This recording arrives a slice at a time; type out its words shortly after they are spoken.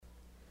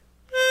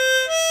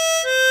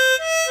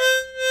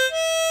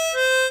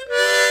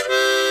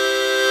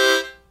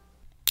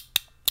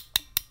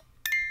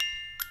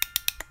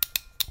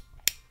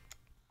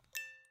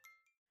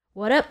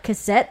what,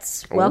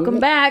 cassettes? Welcome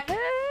back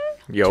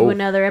to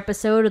another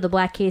episode of the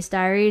Black Case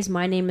Diaries.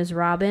 My name is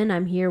Robin.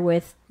 I'm here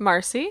with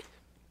Marcy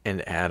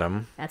and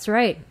Adam. That's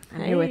right.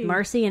 I'm here with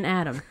Marcy and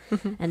Adam,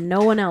 and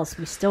no one else.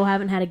 We still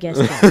haven't had a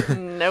guest yet.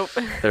 Nope.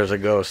 There's a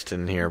ghost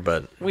in here,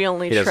 but he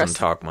doesn't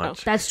talk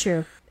much. That's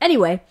true.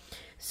 Anyway,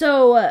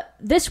 so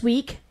this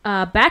week,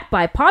 backed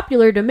by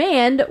popular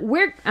demand,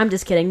 I'm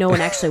just kidding. No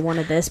one actually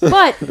wanted this,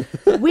 but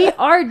we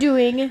are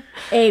doing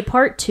a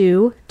part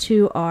 2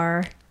 to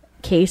our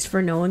case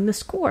for knowing the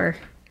score.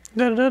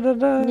 Da, da, da,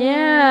 da.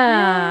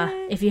 Yeah.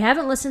 Yay. If you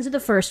haven't listened to the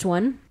first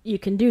one, you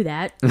can do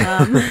that.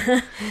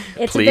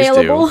 It's Please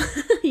available. Do.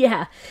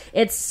 Yeah.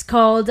 It's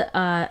called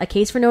A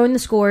Case for Knowing the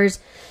Scores.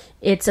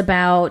 It's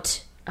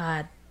about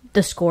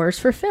the scores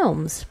for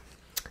films.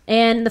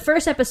 And the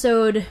first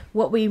episode,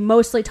 what we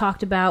mostly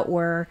talked about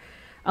were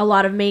a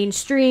lot of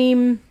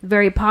mainstream,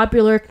 very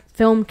popular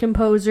film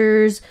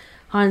composers,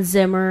 Hans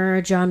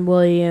Zimmer, John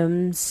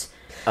Williams,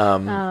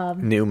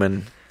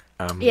 Newman.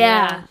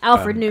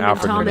 Alfred Newman,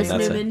 Thomas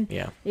Newman.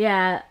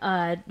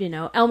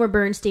 Elmer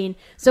Bernstein.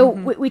 So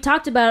we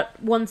talked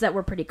about ones that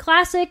were pretty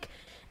classic,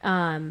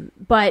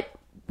 but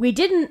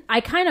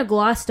I kind of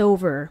glossed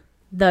over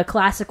the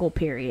classical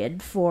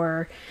period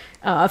for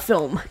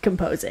film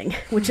composing,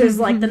 which is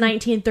like the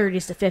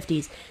 1930s to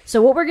 50s.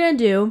 So what we're going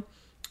to do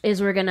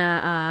is we're going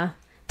to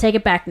take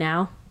it back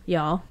now,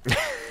 y'all.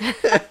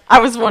 I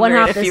was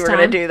wondering if you were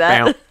going to do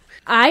that.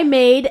 I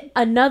made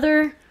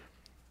another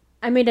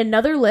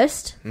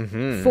list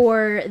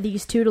for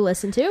these two to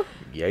listen to.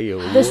 Yeah.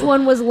 This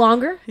one was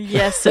longer.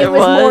 Yes, it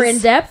was more in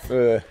depth.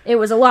 It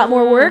was a lot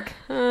more work.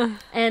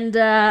 And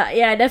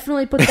I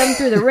definitely put them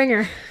through the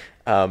ringer.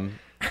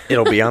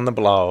 It'll be on the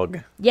blog.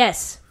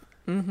 Yes.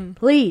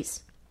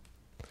 Please.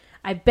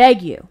 I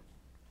beg you.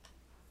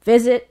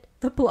 Visit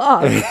the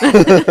blog.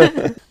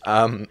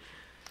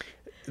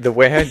 The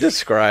way I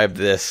described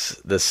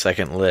this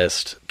second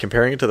list,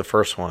 comparing it to the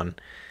first one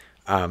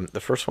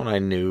I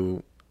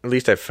knew, at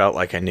least I felt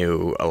like I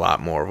knew a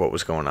lot more of what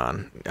was going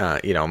on.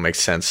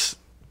 Makes sense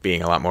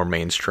being a lot more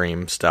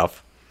mainstream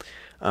stuff.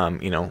 I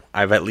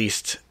at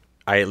least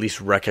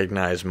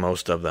recognized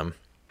most of them.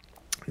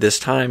 This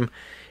time,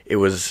 it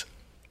was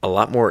a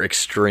lot more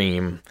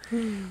extreme,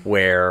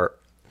 where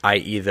I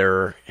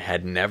either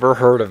had never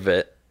heard of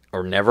it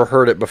or never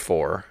heard it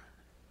before,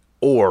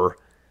 or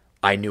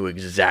I knew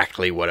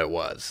exactly what it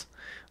was.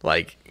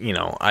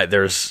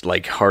 There's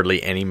like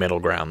hardly any middle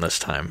ground this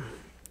time.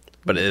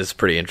 But it is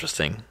pretty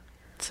interesting.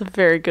 It's a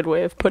very good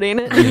way of putting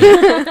it.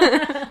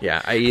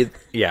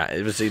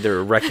 It was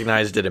either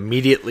recognized it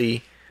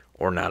immediately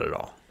or not at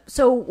all.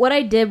 So what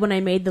I did when I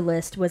made the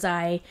list was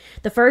the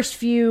first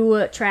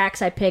few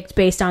tracks I picked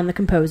based on the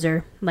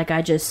composer. Like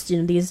I just,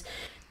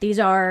 these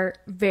are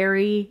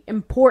very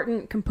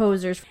important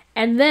composers.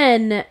 And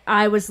then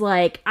I was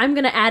like, I'm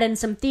going to add in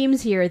some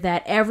themes here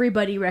that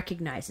everybody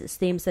recognizes,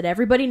 themes that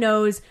everybody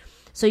knows.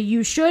 So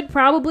you should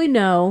probably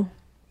know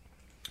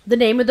the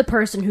name of the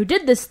person who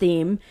did this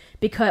theme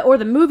or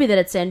the movie that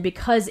it's in,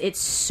 because it's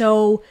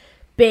so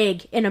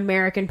big in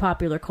American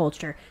popular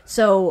culture.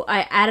 So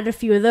I added a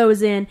few of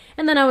those in,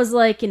 and then I was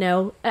like,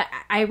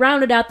 I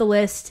rounded out the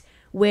list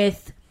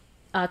with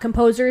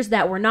composers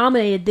that were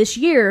nominated this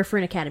year for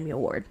an Academy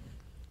Award.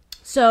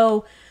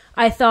 So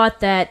I thought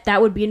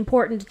that would be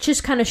important to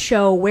just kind of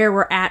show where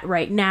we're at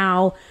right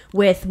now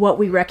with what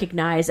we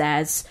recognize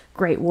as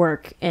great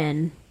work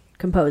in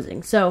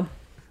composing. So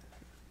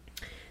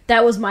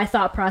that was my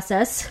thought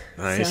process.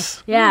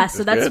 Nice.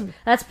 So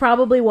that's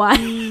probably why.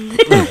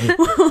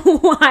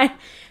 Why?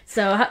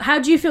 So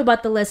how'd you feel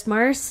about the list,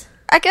 Mars?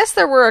 I guess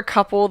there were a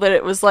couple that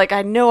it was like,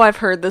 I know I've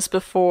heard this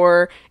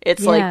before.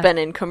 It's like been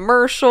in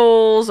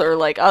commercials or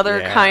like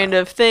other kind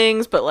of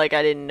things, but like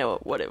I didn't know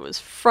what it was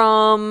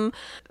from.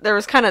 There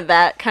was kind of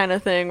that kind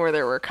of thing where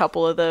there were a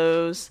couple of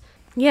those.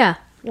 Yeah.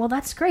 Well,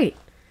 that's great.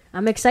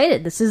 I'm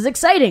excited. This is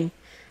exciting.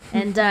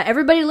 And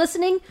everybody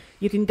listening,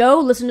 you can go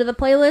listen to the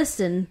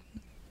playlist and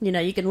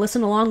you can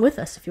listen along with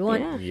us if you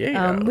want.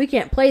 Yeah. We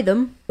can't play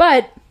them,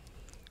 but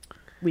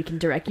we can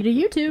direct you to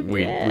YouTube.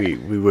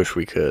 We wish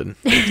we could.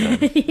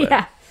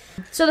 Yeah.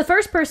 So the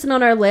first person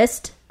on our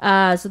list,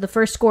 so the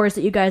first scores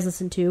that you guys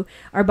listen to,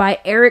 are by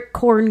Erich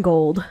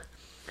Korngold.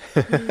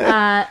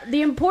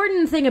 The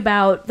important thing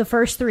about the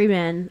first three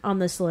men on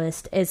this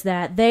list is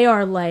that they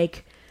are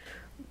like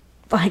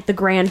the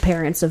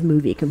grandparents of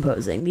movie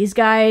composing. These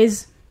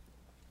guys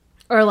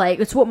are like,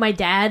 it's what my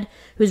dad,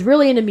 who's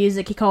really into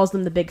music, he calls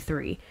them the big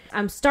three.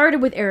 I'm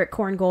started with Erich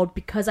Korngold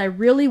because I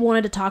really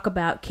wanted to talk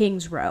about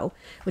King's Row,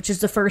 which is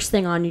the first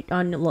thing on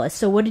the list.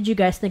 So what did you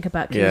guys think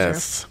about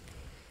King's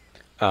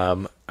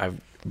Row?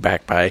 I'm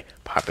backed by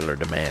popular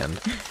demand.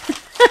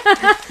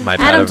 My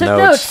pad Adam of took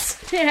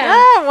notes.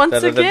 Yeah,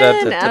 once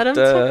again, Adam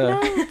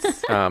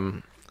took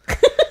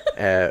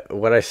notes.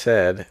 What I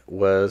said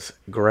was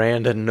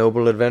grand and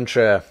noble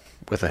adventure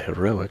with a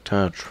heroic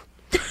touch.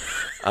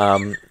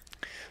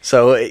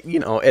 So,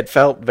 it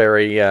felt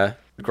very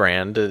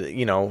grand,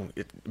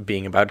 it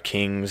being about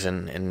kings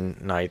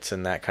and knights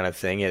and that kind of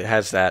thing. It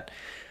has that,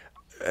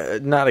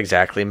 not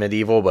exactly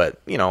medieval, but,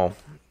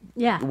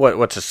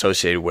 what's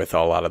associated with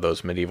a lot of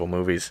those medieval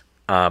movies.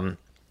 But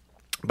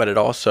it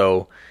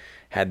also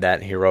had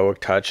that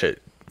heroic touch.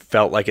 It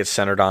felt like it's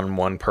centered on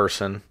one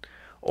person,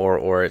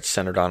 or it's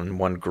centered on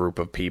one group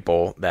of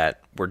people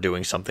that were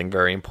doing something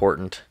very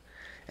important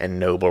and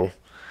noble.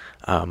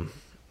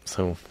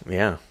 So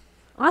yeah.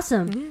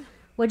 Awesome.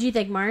 What do you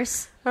think,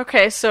 Mars?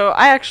 Okay, so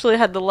I actually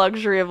had the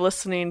luxury of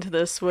listening to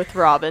this with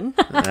Robin.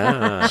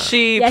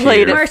 She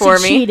played it for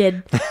me.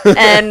 Cheated.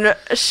 And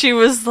she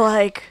was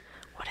like,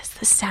 what does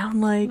this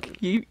sound like?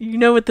 You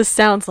know what this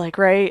sounds like,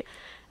 right?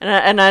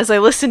 And as I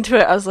listened to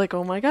it, I was like,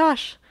 oh my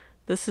gosh,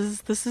 this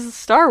is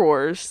Star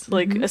Wars.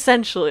 Like,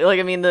 essentially. Like,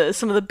 I mean,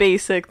 some of the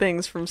basic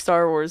things from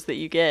Star Wars that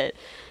you get.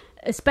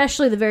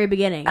 Especially the very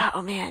beginning.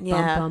 Oh man,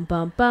 yeah. Bum,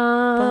 bum,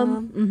 bum,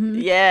 bum. Mm-hmm.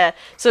 Yeah.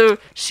 So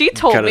she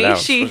told Cut it me out.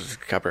 she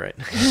Copyright.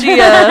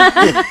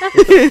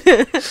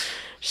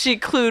 she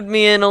clued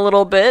me in a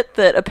little bit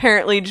that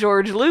apparently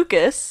George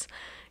Lucas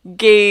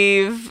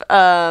gave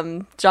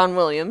John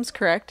Williams,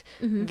 correct?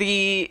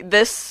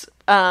 This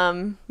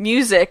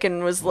music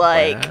and was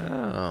like,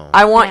 Wow.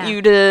 I want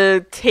you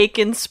to take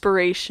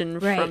inspiration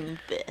from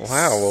this.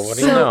 Wow. Well, what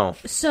do you know?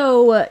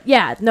 So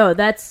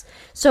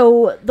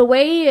So the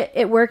way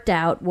it worked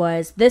out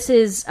was, this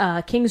is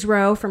King's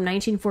Row from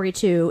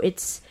 1942.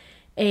 It's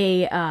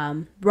a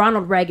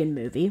Ronald Reagan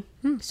movie.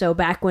 So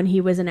back when he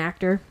was an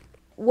actor.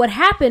 What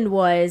happened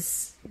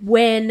was,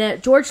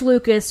 when George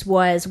Lucas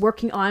was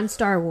working on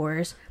Star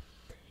Wars,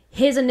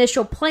 his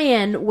initial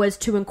plan was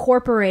to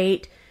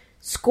incorporate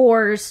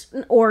scores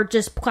or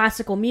just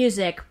classical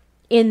music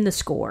in the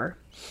score,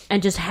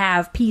 and just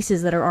have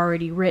pieces that are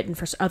already written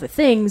for other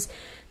things,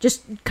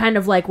 just kind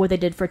of like what they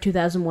did for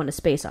 2001: A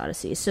Space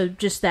Odyssey. So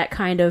just that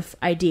kind of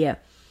idea.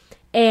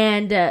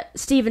 And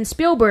Steven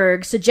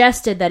Spielberg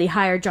suggested that he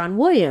hire John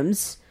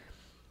Williams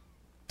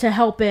to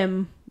help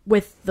him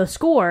with the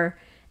score,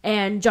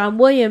 and John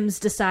Williams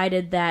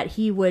decided that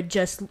he would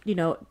just,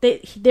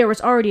 there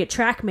was already a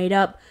track made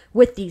up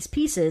with these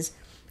pieces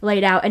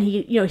laid out,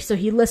 and so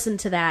he listened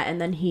to that, and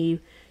then he,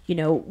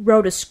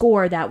 wrote a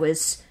score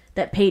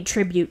that paid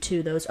tribute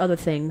to those other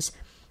things,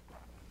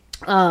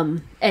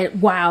 and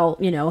while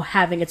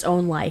having its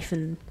own life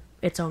and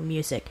its own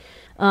music.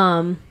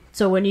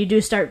 So when you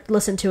do start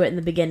listen to it in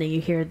the beginning,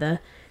 you hear the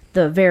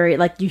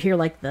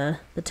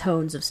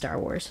tones of Star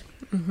Wars.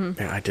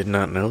 Yeah, I did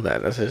not know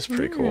that. That is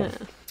pretty cool.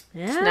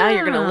 Yeah. So now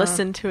you're gonna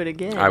listen to it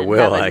again. I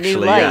will, have a new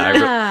actually. life.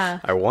 Yeah,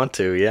 I want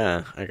to.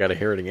 Yeah, I got to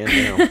hear it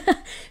again now.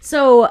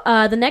 So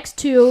the next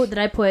two that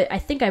I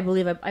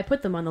believe I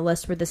put them on the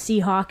list, were the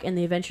Seahawk and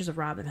the Adventures of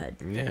Robin Hood.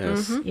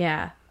 Yes.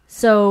 Yeah.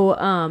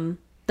 So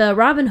the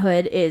Robin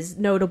Hood is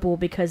notable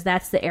because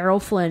that's the Errol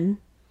Flynn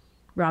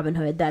Robin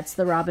Hood. That's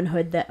the Robin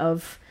Hood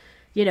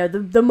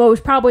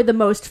probably the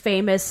most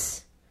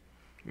famous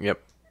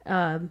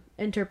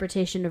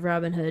interpretation of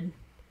Robin Hood.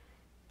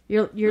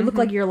 You look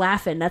like you're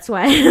laughing. That's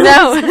why.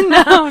 No.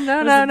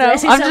 I'm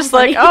just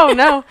funny? like, oh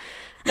no.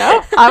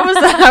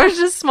 I was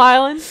just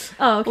smiling.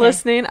 Oh, okay.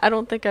 Listening. I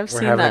don't think I've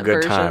seen that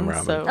version. Time,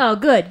 Robin. So. Oh,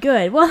 good.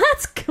 Well,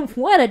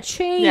 what a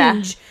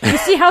change. Yeah. You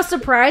see how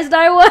surprised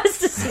I was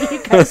to see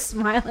you guys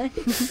smiling?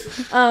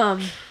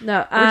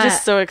 No, we're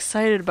just so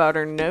excited about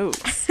our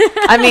notes.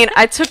 I mean,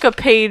 I took a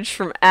page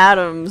from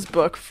Adam's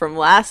book from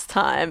last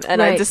time,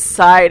 and I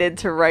decided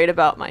to write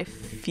about my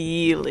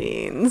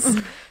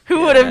feelings.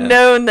 Who would have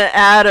known that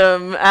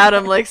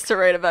Adam likes to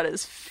write about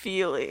his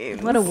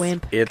feelings? What a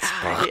wimp. It's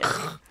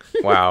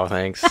wow,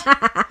 thanks.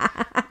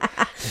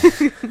 I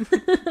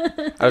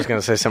was going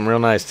to say something real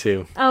nice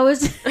too.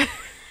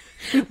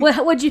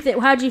 What'd you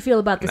think? How'd you feel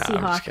about the Seahawk?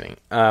 I'm just kidding.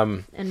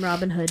 And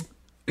Robin Hood.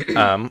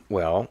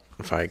 Well,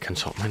 if I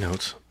consult my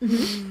notes.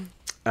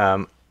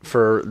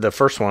 For the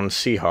first one,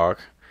 Seahawk,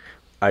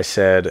 I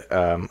said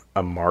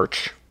a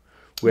march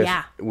with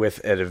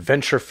an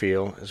adventure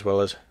feel as well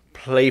as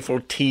playful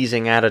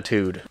teasing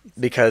attitude,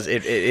 because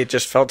it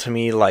just felt to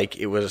me like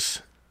it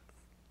was,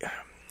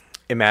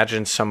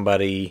 imagine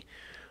somebody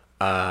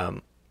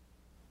just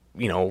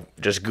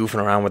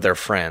goofing around with their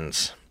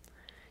friends.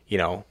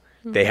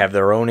 They have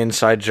their own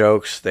inside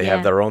jokes, they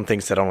have their own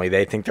things that only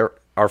they think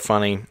are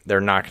funny,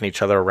 they're knocking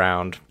each other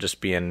around,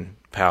 just being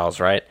pals,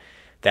 right?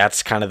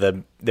 That's kind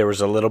of there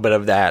was a little bit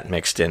of that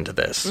mixed into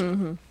this.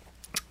 And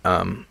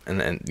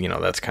then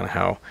that's kind of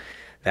how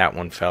that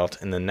one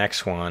felt. And the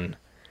next one,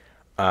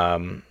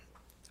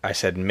 I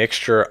said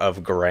mixture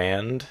of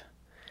grand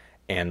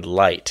and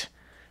light.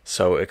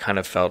 So it kind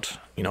of felt,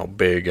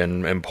 big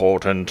and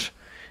important.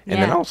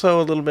 And then also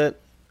a little bit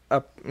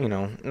up,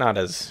 not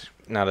as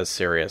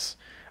serious,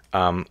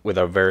 with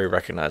a very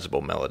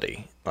recognizable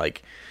melody.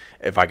 Like,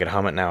 if I could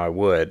hum it now, I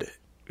would.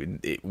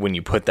 When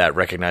you put that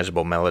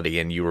recognizable melody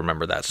in, you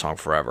remember that song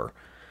forever.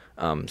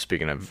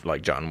 Speaking of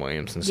like John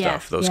Williams and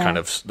stuff, those kind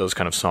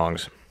of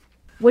songs.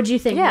 What'd you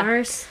think,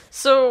 Mars?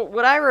 So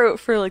what I wrote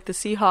for like the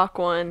Seahawk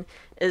one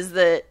is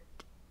that,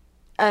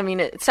 I mean,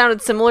 it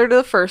sounded similar to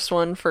the first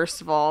one,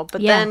 first of all,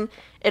 but then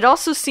it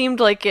also seemed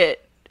like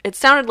it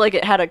sounded like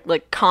it had a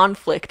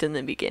conflict in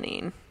the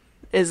beginning,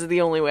 is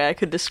the only way I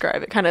could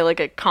describe it. Kind of like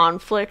a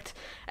conflict,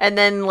 and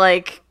then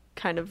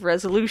kind of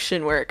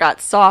resolution where it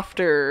got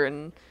softer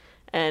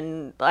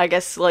and I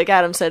guess like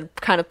Adam said,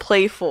 kind of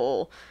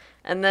playful.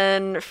 And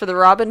then for the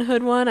Robin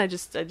Hood one, I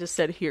just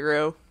said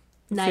hero.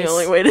 Nice. It's the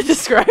only way to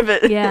describe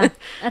it. Yeah,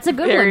 that's a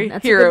good Very one.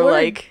 That's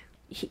hero-like.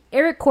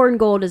 Eric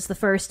Korngold is the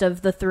first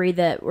of the three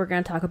that we're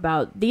going to talk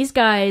about. These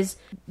guys,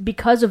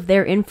 because of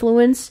their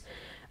influence,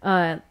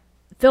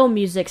 film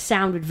music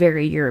sounded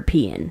very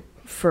European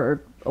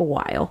for a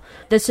while.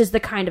 This is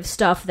the kind of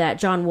stuff that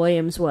John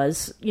Williams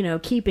was,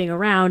 keeping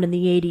around in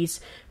the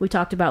 80s. We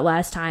talked about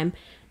last time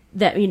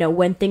that,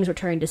 when things were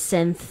turning to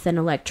synth and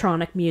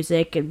electronic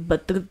music,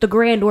 but the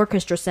grand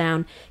orchestra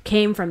sound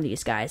came from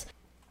these guys.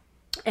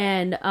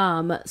 And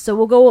so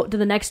we'll go to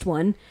the next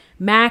one,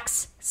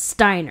 Max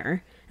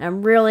Steiner.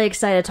 I'm really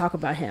excited to talk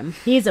about him.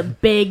 He's a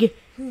big,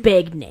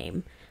 big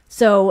name.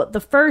 So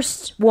the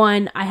first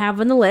one I have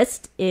on the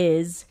list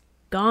is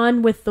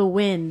Gone with the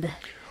Wind.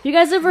 You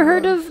guys ever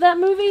heard of that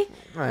movie?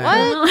 What?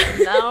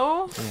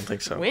 No. I don't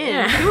think so. Wind?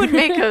 Yeah. Who would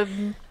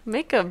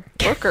make a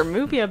book or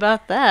movie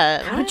about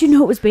that? How did you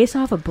know it was based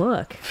off a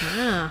book?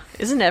 Ah.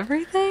 Isn't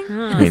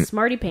everything?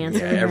 Smarty pants.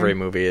 Yeah, every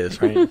movie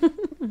is, right?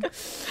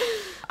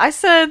 I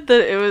said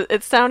that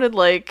it sounded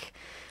like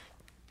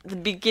the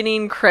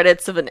beginning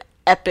credits of an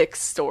epic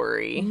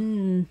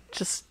story.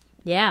 Just,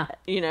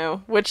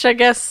 which I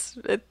guess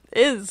it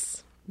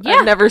is. Yeah.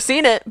 I've never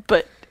seen it,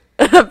 but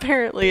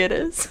apparently it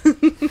is.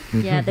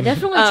 Yeah, they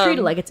definitely treat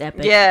it like it's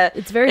epic. Yeah.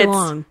 It's very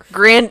long.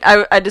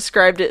 I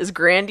described it as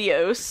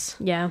grandiose.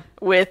 Yeah.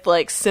 With,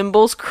 like,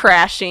 cymbals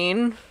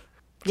crashing.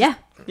 Yeah.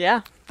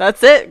 Yeah.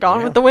 That's it.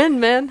 Gone with the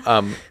Wind, man.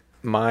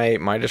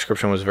 My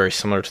description was very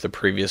similar to the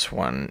previous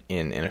one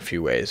in a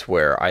few ways,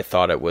 where I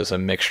thought it was a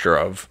mixture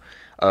of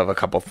a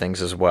couple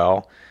things as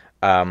well.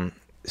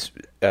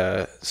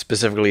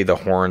 Specifically the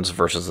horns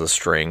versus the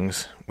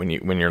strings. When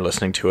you're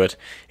listening to it,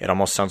 it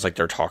almost sounds like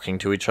they're talking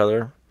to each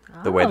other.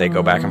 The way they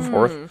go back and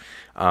forth.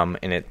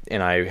 And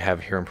I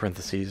have here in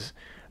parentheses,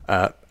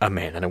 a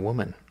man and a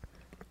woman.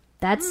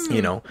 That's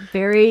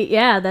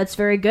that's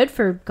very good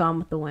for Gone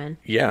with the Wind.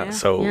 Yeah.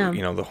 So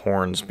the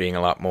horns being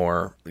a lot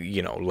more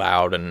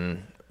loud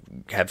and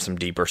have some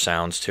deeper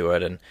sounds to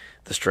it, and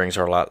the strings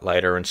are a lot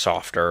lighter and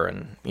softer,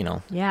 and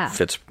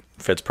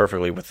fits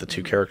perfectly with the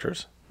two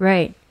characters.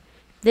 Right.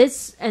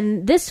 This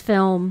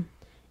film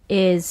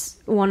is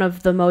one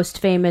of the most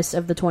famous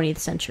of the 20th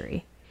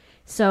century.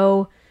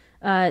 So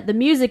the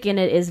music in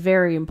it is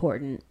very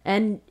important.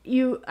 And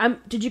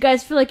did you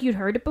guys feel like you'd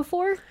heard it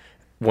before?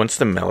 Once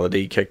the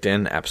melody kicked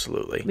in,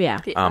 absolutely. Yeah.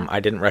 I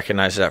didn't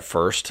recognize it at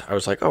first. I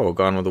was like, "Oh,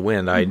 Gone with the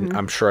Wind."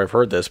 I'm sure I've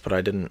heard this, but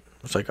I didn't.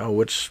 I was like, "Oh,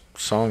 which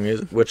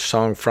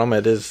song from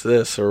it is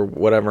this or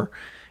whatever?"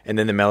 And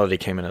then the melody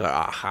came in, and I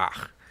was like,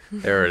 "Aha,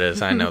 there it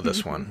is. I know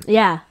this one."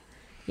 Yeah.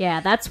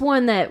 Yeah, that's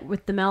one that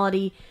with the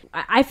melody,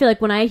 I feel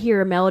like when I hear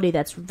a melody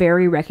that's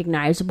very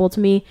recognizable to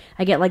me,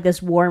 I get like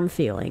this warm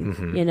feeling,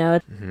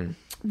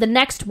 The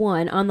next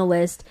one on the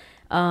list,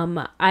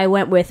 I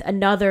went with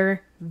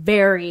another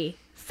very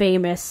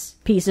famous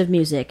piece of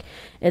music.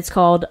 It's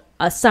called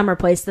A Summer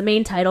Place, the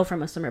main title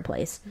from A Summer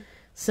Place.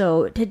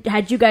 So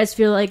did you guys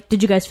feel like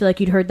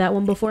you'd heard that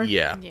one before?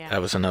 Yeah.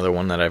 That was another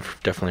one that I've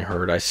definitely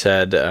heard. I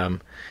said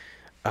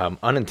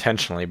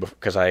unintentionally,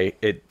 because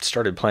it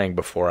started playing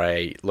before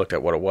I looked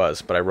at what it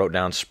was, but I wrote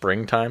down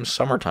springtime,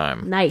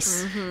 summertime.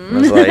 Nice. I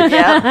was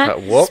like,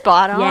 whoop.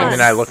 Spot on. Yes. And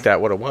then I looked at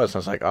what it was, and I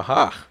was like,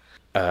 aha,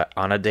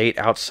 on a date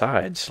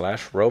outside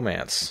 /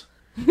 romance.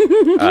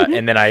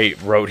 And then I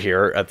wrote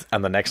here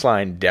on the next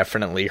line,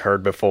 definitely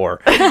heard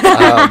before,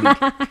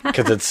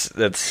 because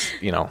it's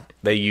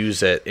they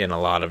use it in a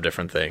lot of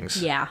different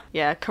things.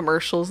 Yeah,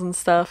 commercials and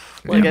stuff.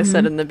 Like I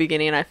said in the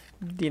beginning,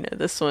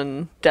 this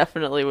one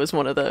definitely was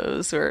one of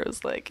those where it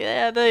was like,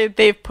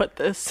 they've put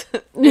this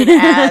in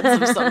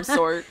ads of some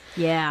sort.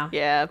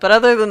 Yeah. But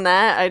other than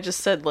that, I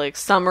just said like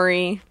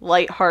summery,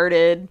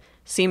 lighthearted,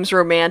 seems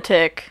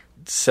romantic.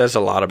 Says a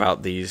lot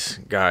about these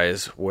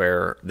guys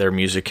where their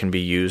music can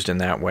be used in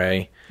that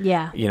way.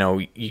 Yeah.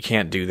 You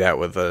can't do that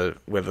with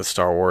a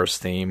Star Wars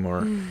theme,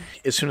 or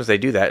as soon as they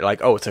do that,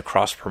 like, oh, it's a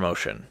cross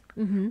promotion,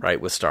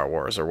 right, with Star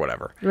Wars or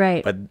whatever.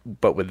 Right.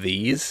 But with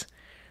these,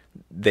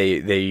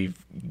 they've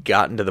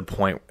gotten to the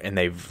point, and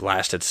they've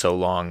lasted so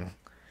long.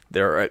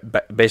 They're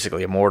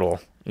basically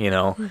immortal,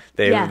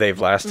 They've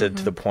lasted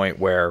to the point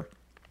where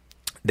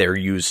they're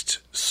used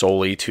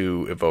solely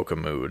to evoke a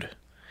mood.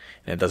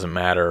 And it doesn't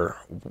matter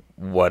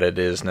what it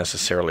is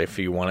necessarily. If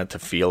you want it to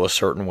feel a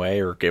certain way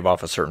or give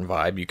off a certain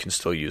vibe, you can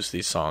still use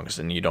these songs,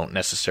 and you don't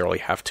necessarily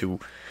have to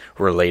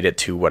relate it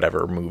to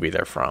whatever movie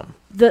they're from.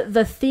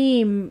 The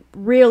theme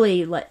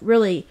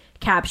really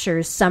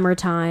captures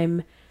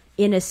summertime,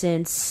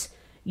 innocence,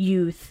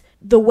 youth,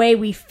 the way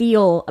we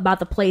feel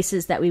about the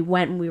places that we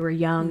went when we were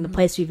young, the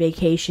place we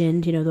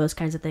vacationed, those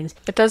kinds of things.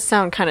 It does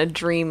sound kind of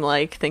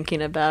dreamlike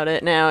thinking about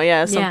it now.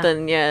 Yeah,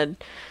 something,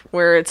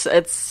 where it's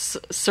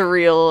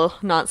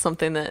surreal, not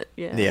something that,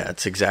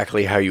 it's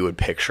exactly how you would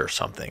picture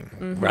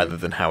something rather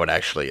than how it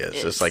actually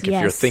is. It's like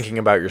if you're thinking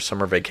about your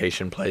summer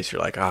vacation place,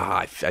 you're like,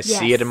 I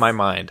see it in my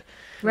mind.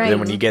 Right. And then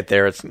when you get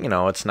there, it's,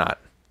 it's not.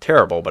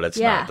 terrible, but it's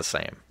not the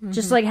same.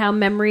 Just like how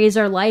memories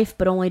are life,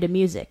 but only to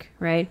music,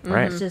 right?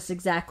 Right. It's just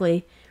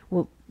exactly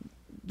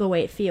the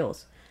way it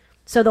feels.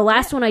 So the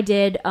last one I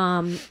did,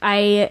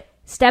 I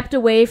stepped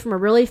away from a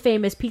really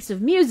famous piece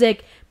of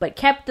music, but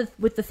kept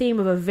with the theme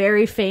of a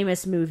very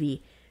famous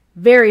movie,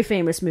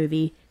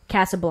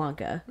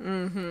 Casablanca.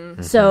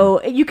 Mm-hmm.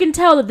 So you can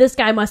tell that this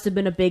guy must have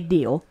been a big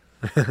deal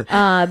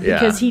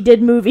because he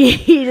did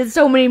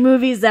so many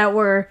movies that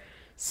were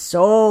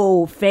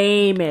so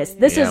famous.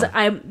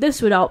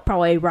 This would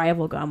probably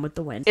rival Gone with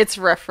the Wind. It's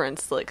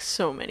referenced like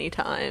so many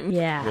times.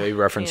 Yeah. They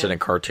reference it in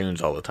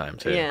cartoons all the time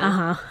too.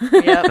 Yeah.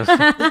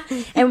 Yep.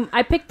 And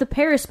I picked the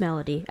Paris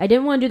melody. I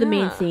didn't want to do the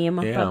main theme.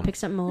 I picked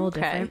something a little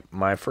different.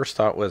 My first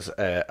thought was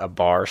a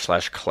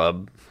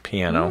bar/club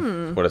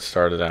piano. What it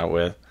started out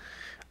with,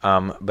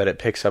 but it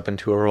picks up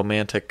into a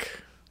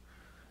romantic,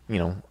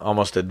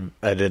 almost an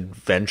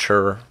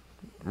adventure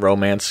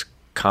romance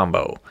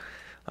combo.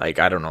 Like,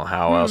 I don't know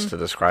how else to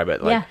describe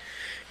it. Like,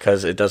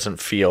 because it doesn't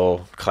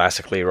feel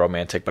classically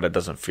romantic, but it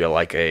doesn't feel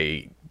like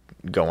a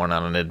going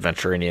on an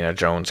adventure Indiana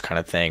Jones kind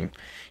of thing.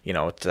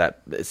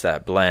 It's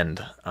that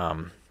blend.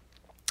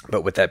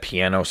 But with that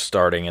piano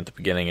starting at the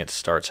beginning, it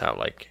starts out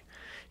like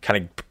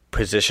kind of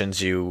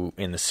positions you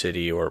in the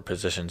city or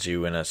positions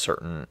you in a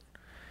certain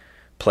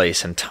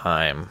place and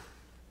time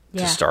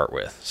to start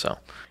with. So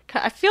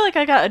I feel like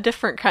I got a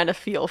different kind of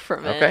feel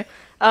from it. Okay.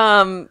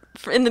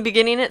 In the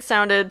beginning, it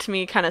sounded to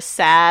me kind of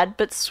sad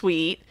but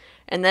sweet,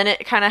 and then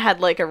it kind of had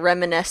like a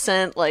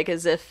reminiscent, like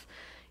as if,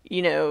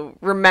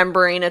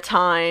 remembering a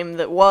time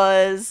that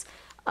was,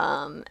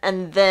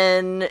 and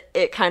then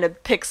it kind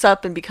of picks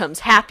up and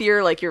becomes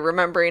happier, like you're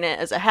remembering it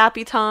as a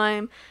happy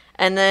time,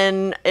 and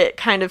then it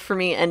kind of, for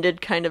me, ended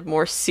kind of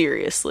more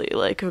seriously,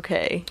 like,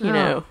 okay,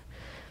 I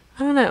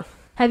don't know.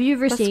 Have you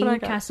ever seen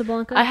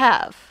Casablanca? I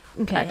have.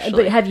 Okay,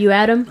 actually. but have you,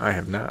 Adam? I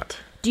have not.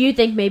 Do you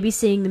think maybe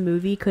seeing the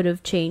movie could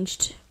have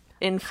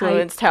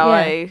influenced how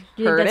I do you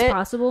think heard that's it?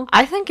 possible?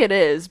 I think it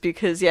is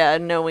because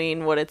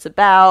knowing what it's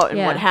about and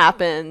what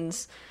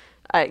happens,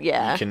 I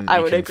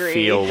would agree.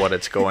 Feel what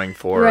it's going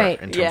for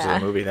in terms of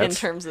the movie. In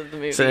terms of the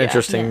movie, it's an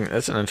interesting.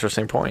 That's an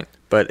interesting point.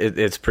 But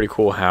it's pretty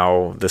cool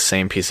how the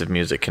same piece of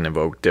music can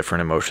evoke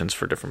different emotions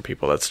for different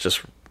people. That's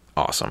just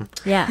awesome.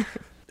 Yeah.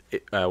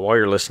 While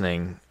you're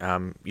listening,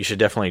 you should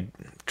definitely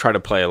try to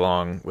play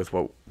along with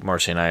what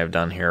Marcy and I have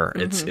done here.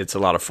 Mm-hmm. It's a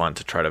lot of fun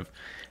to try to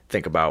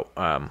think about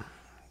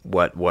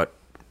what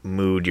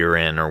mood you're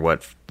in or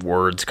what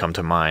words come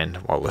to mind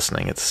while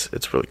listening.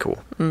 It's really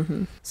cool.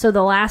 Mm-hmm. So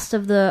the last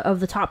of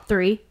the top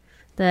three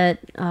that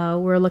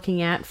we're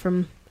looking at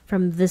from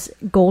this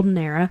golden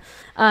era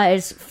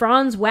is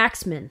Franz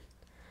Waxman.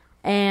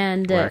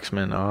 And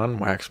Waxman on,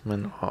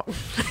 Waxman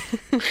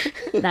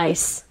off.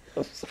 Nice.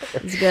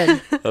 It's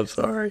good. I'm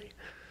sorry.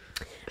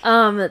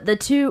 The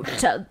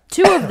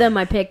two of them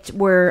I picked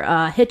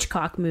were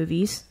Hitchcock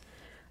movies.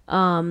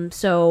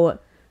 So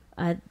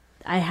I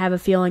have a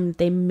feeling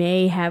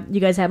that you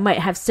guys might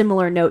have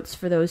similar notes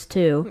for those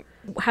two.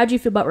 How'd you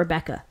feel about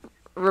Rebecca?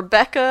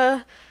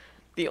 Rebecca,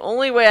 the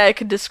only way I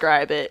could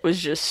describe it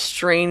was just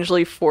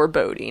strangely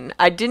foreboding.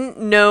 I didn't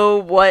know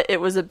what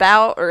it was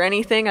about or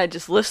anything. I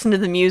just listened to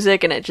the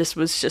music and it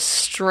was just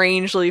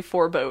strangely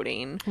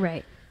foreboding.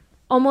 Right.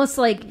 Almost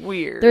like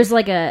weird. There's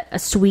like a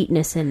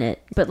sweetness in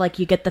it, but like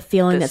you get the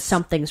feeling that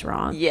something's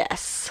wrong.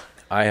 Yes.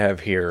 I have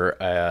here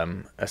a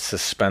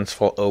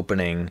suspenseful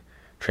opening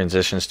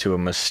transitions to a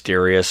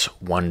mysterious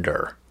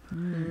wonder.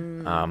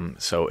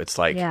 So it's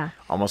like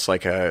almost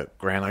like a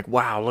grand, like,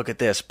 wow, look at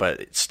this, but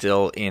it's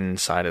still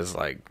inside is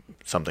like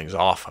something's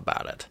off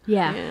about it.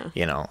 Yeah.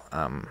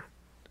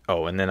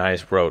 And then I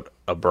wrote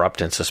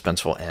abrupt and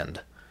suspenseful end.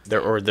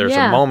 There's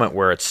a moment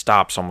where it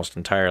stops almost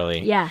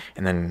entirely. Yeah.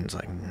 And then it's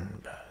like,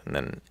 and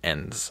then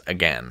ends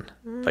again,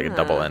 like a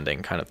double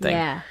ending kind of thing.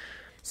 Yeah.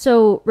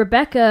 So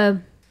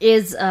Rebecca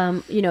is,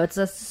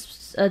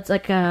 it's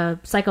like a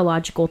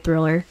psychological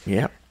thriller.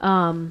 Yeah.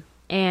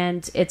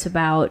 And it's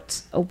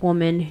about a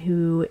woman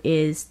who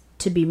is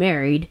to be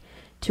married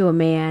to a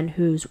man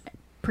whose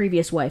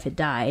previous wife had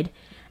died,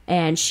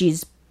 and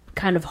she's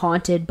kind of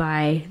haunted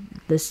by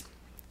the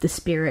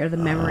spirit or the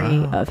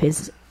memory of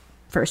his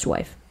first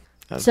wife.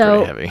 That's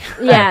pretty heavy.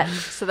 Yeah.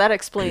 So that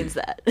explains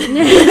that.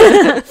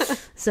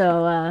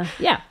 So,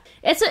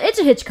 it's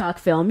a Hitchcock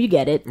film. You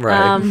get it.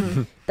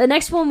 Right. The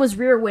next one was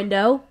Rear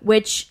Window,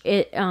 which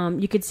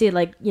you could see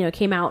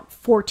came out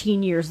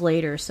 14 years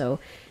later. So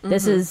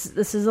this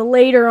is a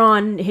later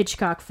on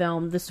Hitchcock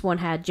film. This one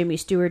had Jimmy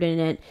Stewart in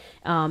it,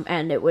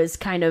 and it was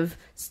kind of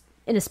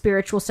in a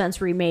spiritual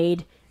sense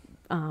remade.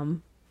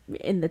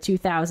 In the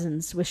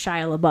 2000s with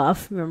Shia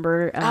LaBeouf,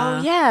 remember?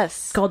 Oh,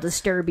 yes. Called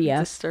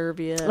Disturbia.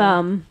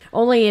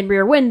 Only in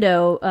Rear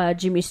Window,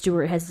 Jimmy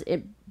Stewart has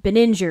been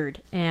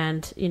injured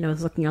and,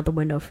 is looking out the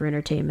window for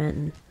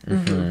entertainment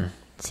and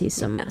sees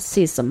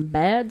some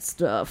bad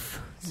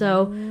stuff.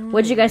 So,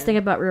 what did you guys think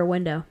about Rear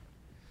Window?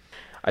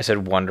 I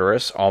said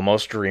wondrous,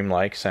 almost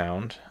dreamlike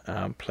sound,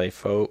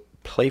 playful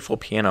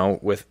piano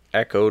with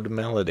echoed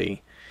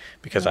melody.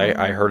 Because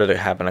I heard it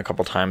happen a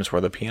couple times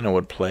where the piano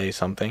would play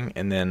something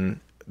and then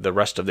the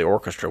rest of the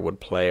orchestra would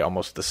play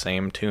almost the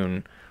same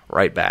tune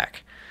right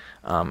back.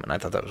 And I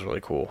thought that was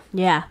really cool.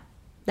 Yeah.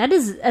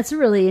 That's a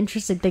really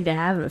interesting thing to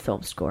have in a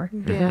film score.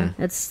 Yeah.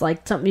 It's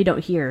like something you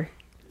don't hear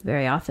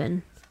very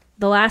often.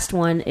 The last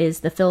one is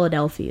the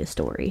Philadelphia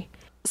Story.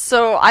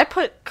 So I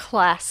put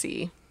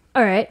classy.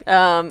 All right.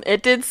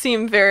 It did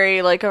seem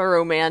very like a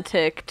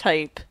romantic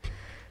type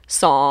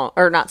song,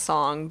 or not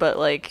song, but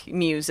like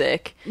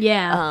music.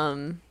 Yeah.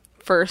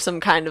 For some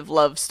kind of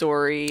love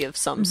story of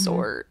some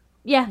sort.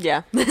 Yeah.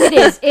 Yeah.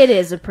 It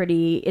is a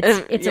pretty,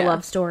 it's a Yeah.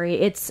 love story.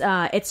 It's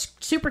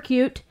super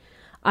cute.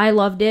 I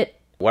loved it.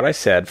 What I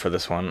said for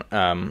this one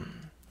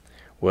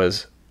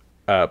was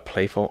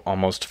playful,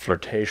 almost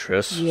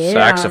flirtatious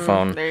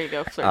saxophone. There you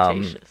go,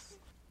 flirtatious.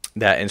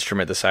 That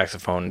instrument, the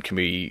saxophone, can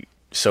be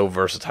so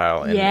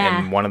versatile. And, Yeah.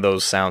 and one of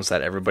those sounds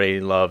that everybody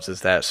loves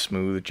is that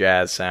smooth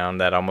jazz sound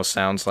that almost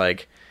sounds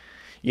like,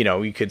 you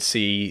know, you could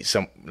see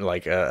some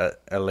like a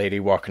lady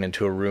walking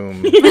into a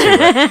room. It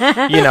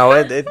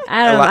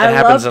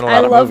happens in a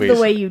lot of love movies.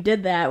 the way you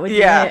did that with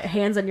Yeah. your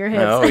hands on your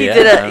hips. Oh, He yeah.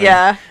 did it,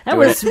 yeah. That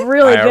was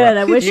really I- good.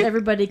 I wish you-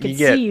 everybody could you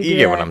get, see you. You do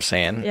get that. what I'm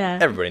saying. Yeah.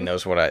 Everybody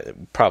knows what I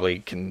probably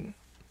can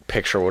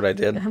picture what I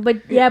did.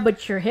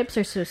 But your hips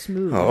are so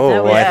smooth. Oh,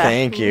 That was- why?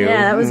 Thank you.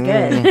 Yeah, that was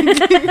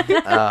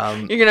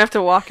good. You're gonna have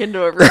to walk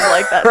into a room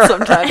like that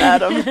sometime,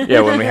 Adam.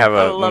 Yeah, when we have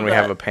I a love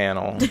that.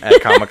 panel at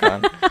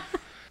Comic-Con.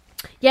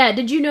 Yeah,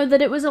 did you know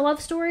that it was a love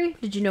story?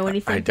 Did you know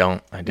anything? I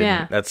didn't.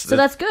 Yeah. That's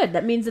good.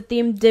 That means the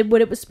theme did what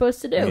it was supposed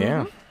to do.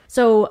 Yeah.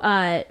 So,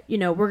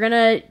 we're going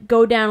to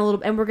go down a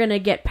little, and we're going to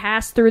get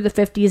past through the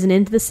 50s and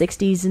into the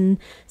 60s and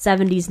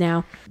 70s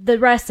now. The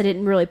rest I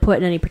didn't really put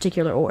in any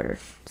particular order.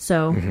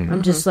 So,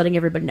 I'm just letting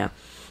everybody know.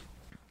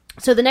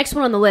 So, the next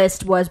one on the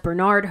list was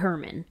Bernard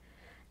Herrmann.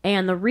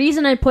 And the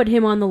reason I put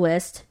him on the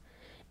list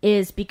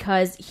is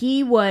because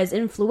he was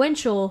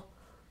influential.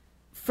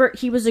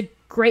 He was a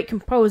great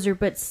composer,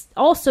 but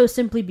also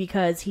simply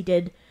because he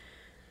did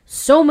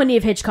so many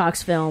of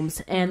Hitchcock's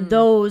films, and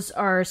those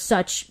are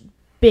such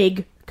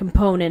big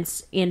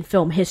components in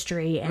film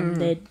history, and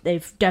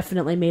they've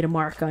definitely made a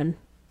mark on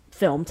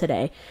film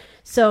today.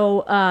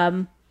 So,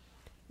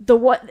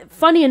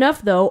 funny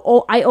enough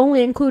though, I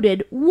only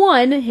included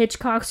one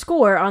Hitchcock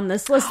score on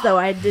this list, though.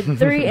 I did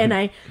three, and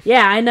I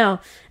know.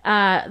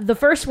 The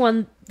first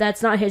one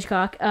that's not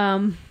Hitchcock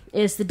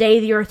is The Day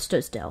the Earth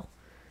Stood Still,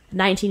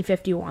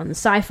 1951, the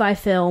sci-fi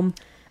film.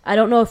 I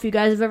don't know if you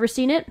guys have ever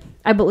seen it.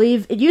 I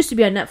believe it used to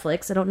be on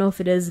Netflix. I don't know if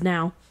it is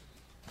now.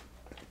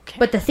 Okay.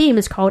 But the theme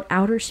is called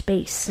Outer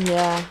Space.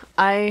 Yeah,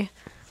 I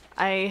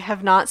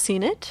have not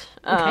seen it,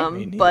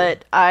 Me neither.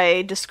 but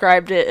I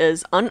described it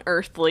as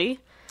unearthly,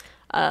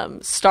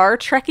 Star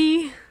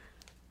Trekky.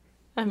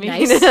 I mean,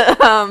 Nice.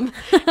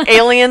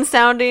 alien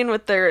sounding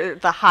with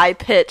the high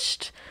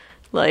pitched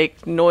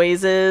like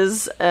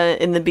noises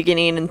in the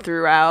beginning and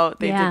throughout.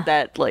 They Yeah. did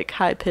that like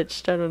high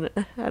pitched. I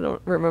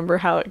don't remember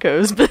how it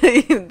goes, but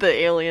the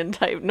alien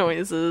type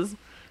noises.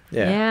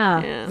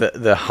 Yeah. Yeah.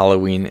 The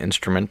Halloween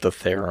instrument, the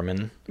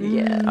theremin.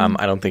 Yeah.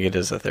 I don't think it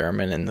is a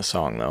theremin in the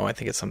song, though. I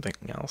think it's something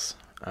else.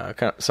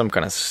 Some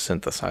kind of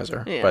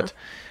synthesizer. Yeah. But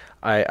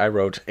I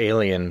wrote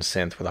alien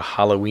synth with a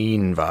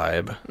Halloween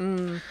vibe.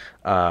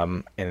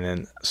 And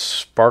then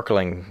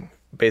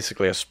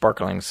basically a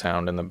sparkling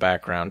sound in the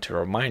background to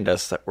remind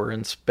us that we're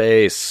in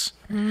space.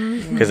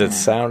 Because it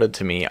sounded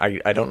to me,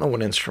 I don't know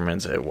what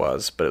instruments it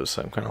was, but it was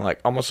some kind of like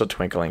almost a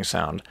twinkling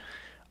sound.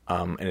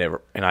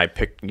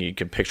 You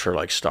could picture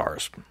like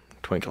stars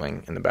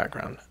twinkling in the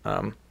background.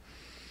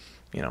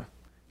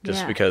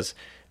 Because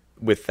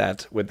with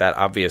that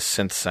obvious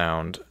synth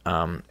sound,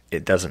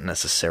 it doesn't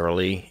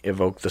necessarily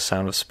evoke the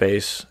sound of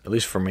space. At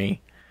least for me,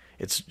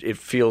 it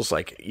feels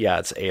like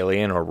it's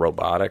alien or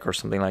robotic or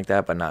something like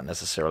that, but not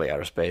necessarily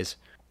outer space.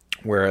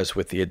 Whereas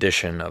with the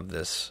addition of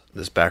this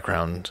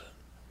background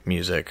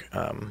music,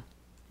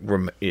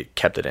 it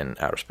kept it in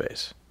outer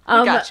space.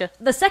 Gotcha.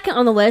 The second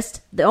on the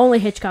list, the only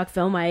Hitchcock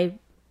film I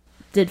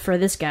did for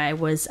this guy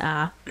was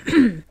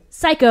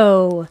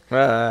Psycho.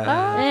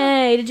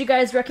 Hey, did you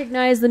guys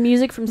recognize the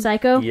music from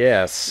Psycho?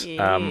 Yes.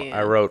 Yeah.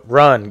 I wrote,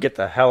 "Run, get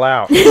the hell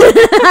out."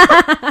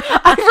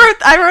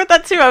 I wrote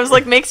that too. I was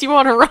like, makes you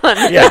want to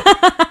run. Yeah.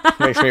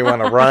 Makes me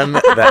want to run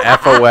the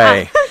F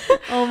away.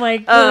 Oh my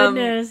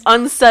goodness.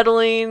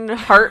 Unsettling,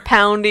 heart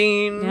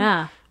pounding.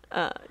 Yeah.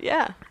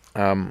 Yeah.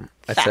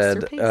 I Faster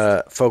said,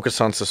 paced. focus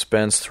on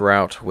suspense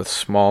throughout with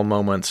small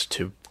moments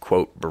to,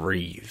 quote,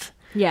 breathe.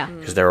 Yeah.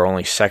 Because there are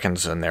only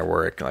seconds in there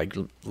where it like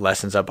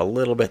lessens up a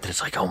little bit. Then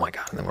it's like, oh my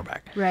God, and then we're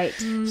back. Right.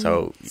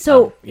 So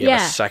you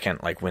have a second,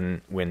 like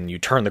when you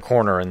turn the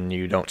corner and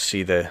you don't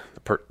see the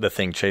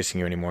thing chasing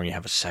you anymore, and you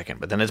have a second,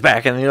 but then it's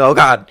back and oh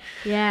God.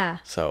 Yeah.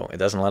 So it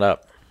doesn't let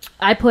up.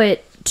 I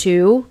put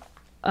 2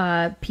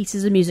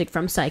 pieces of music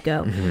from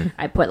Psycho.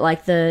 I put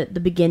like the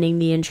beginning,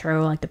 the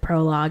intro, like the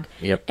prologue.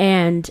 Yep.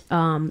 And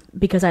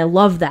because I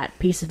love that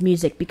piece of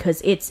music,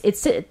 because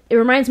it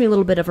reminds me a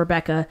little bit of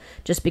Rebecca,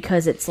 just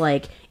because it's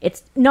like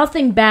it's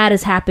nothing bad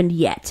has happened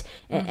yet,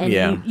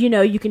 and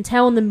you can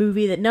tell in the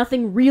movie that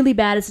nothing really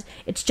bad is.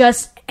 It's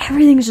just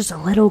everything's just a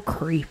little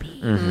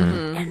creepy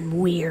and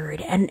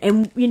weird,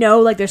 and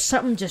like there's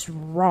something just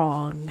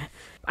wrong.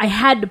 I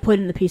had to put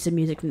in the piece of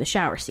music from the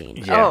shower scene.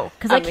 Yeah. Oh,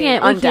 Because we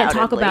can't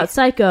talk about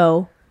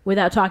Psycho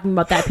without talking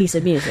about that piece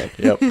of music.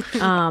 Yep.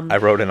 I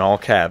wrote in all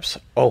caps,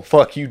 "Oh,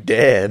 fuck, you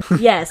dead."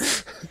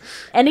 Yes.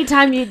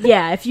 Anytime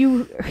if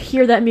you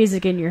hear that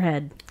music in your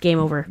head, game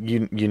over.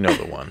 You know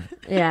the one.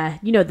 Yeah,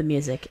 you know the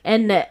music.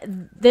 And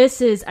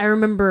I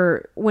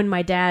remember when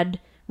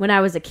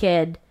I was a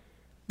kid,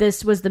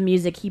 this was the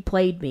music he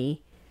played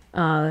me.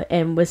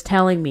 And was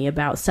telling me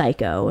about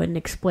Psycho and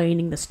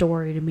explaining the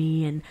story to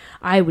me, and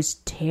I was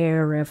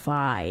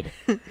terrified.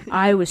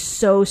 I was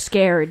so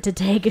scared to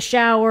take a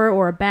shower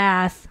or a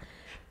bath,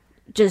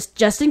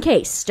 just in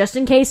case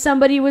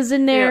somebody was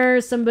in there,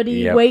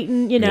 somebody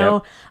waiting.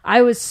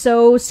 I was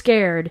so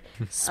scared.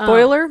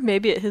 Spoiler: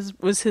 maybe it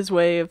was his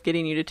way of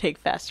getting you to take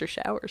faster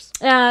showers.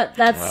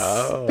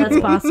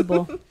 That's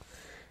possible.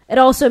 It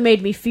also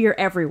made me fear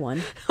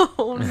everyone.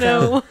 Oh,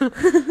 no.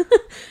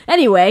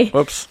 Anyway.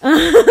 Whoops.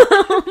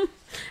 I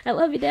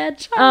love you, Dad.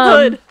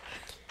 Childhood.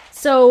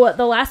 So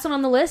the last one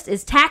on the list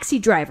is Taxi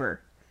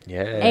Driver.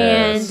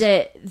 Yes.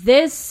 And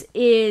this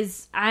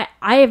is... I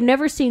have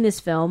never seen this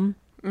film.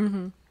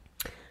 Mm-hmm.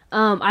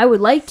 I would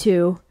like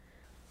to.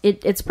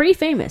 It's pretty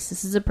famous.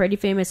 This is a pretty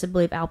famous, I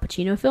believe, Al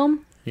Pacino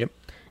film. Yep.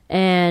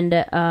 And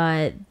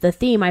the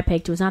theme I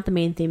picked was not the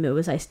main theme. It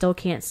was I Still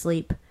Can't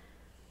Sleep /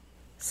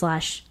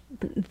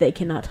 They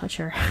Cannot Touch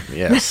Her.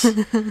 Yes.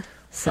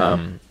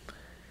 So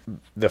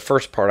the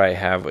first part I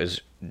have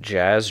is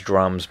Jazz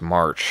Drums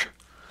March,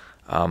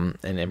 and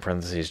in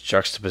parentheses,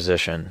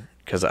 juxtaposition,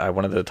 because I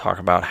wanted to talk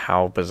about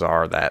how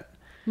bizarre that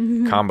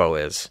combo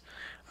is.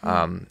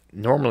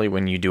 Normally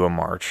when you do a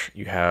march,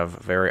 you have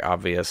a very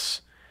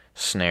obvious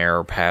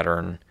snare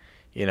pattern,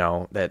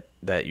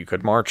 that you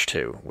could march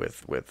to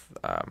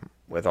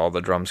with all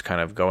the drums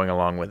kind of going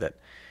along with it.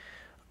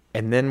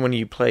 And then when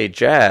you play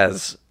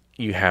jazz,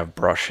 you have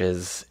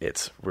brushes.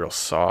 It's real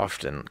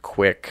soft and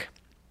quick,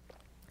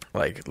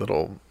 like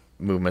little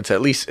movements.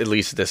 At least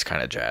this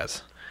kind of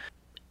jazz.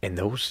 And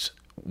those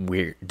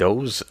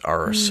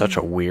are such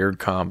a weird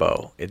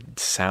combo. It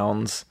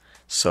sounds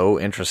so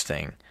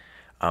interesting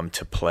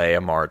to play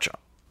a march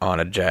on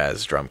a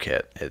jazz drum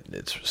kit.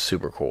 It's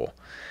super cool.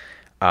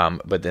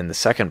 But then the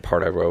second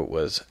part I wrote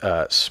was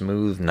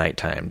smooth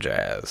nighttime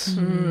jazz,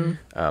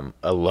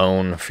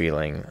 alone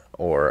feeling,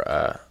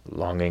 or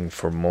longing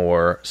for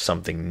more,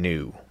 something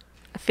new.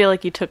 I feel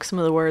like you took some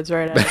of the words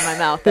right out of my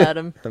mouth,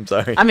 Adam. I'm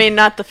sorry. I mean,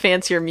 not the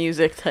fancier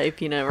music type,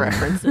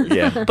 references.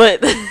 Yeah.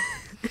 But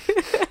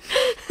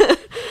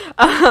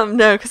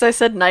no, because I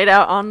said night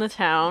out on the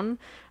town,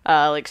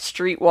 like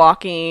street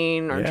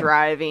walking or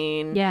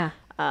driving. yeah.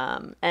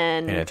 And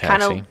In a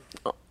kind taxi.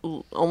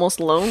 of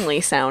almost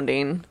lonely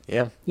sounding.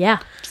 Yeah.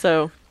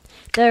 So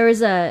There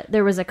was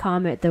a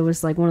comment that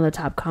was like one of the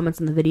top comments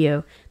in the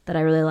video that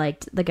I really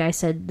liked. The guy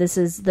said, "This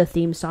is the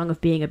theme song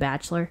of being a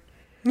bachelor,"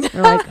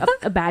 or like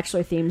a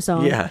bachelor theme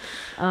song. Yeah.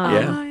 Oh,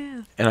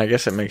 yeah. And I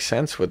guess it makes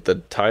sense with the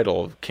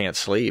title, Can't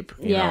Sleep.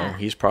 You know,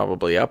 he's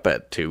probably up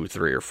at 2,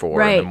 3, or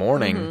 4 in the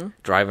morning,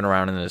 driving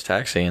around in his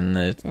taxi, and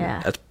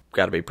that's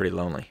got to be pretty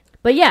lonely.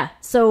 But yeah,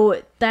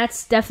 so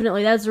that's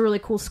a really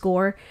cool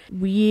score.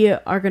 We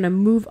are going to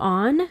move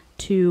on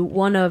to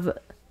one of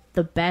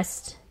the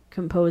best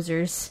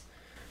composers,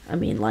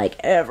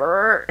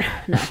 ever.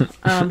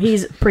 No,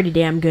 he's pretty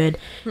damn good.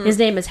 His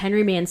name is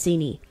Henry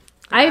Mancini.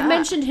 I've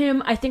mentioned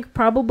him, I think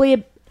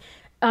probably,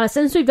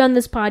 since we've done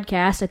this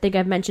podcast, I think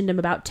I've mentioned him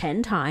about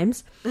 10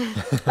 times.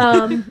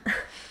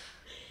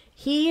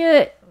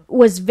 He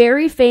was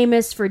very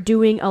famous for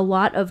doing a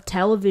lot of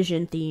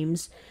television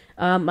themes,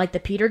 like the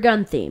Peter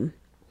Gunn theme,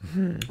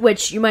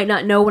 which you might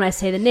not know when I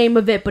say the name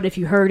of it, but if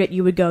you heard it,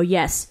 you would go,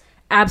 yes,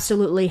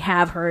 absolutely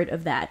have heard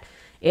of that.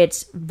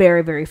 It's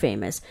very, very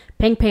famous.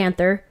 Pink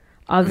Panther,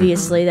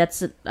 obviously,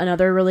 that's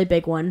another really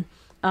big one.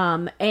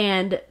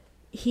 And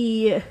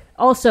he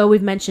also,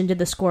 we've mentioned, did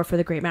the score for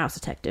The Great Mouse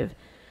Detective.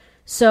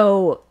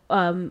 So,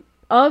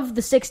 of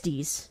the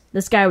 60s,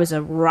 this guy was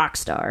a rock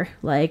star,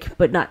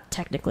 but not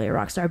technically a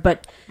rock star,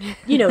 but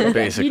you know what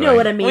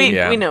I mean.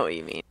 We know what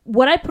you mean.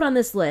 What I put on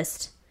this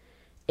list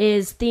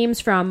is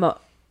themes from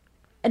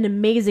an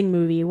amazing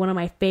movie, one of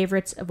my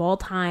favorites of all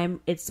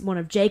time. It's one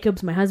of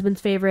Jacob's, my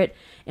husband's favorite,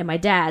 and my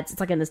dad's. It's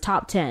like in his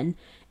top 10.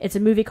 It's a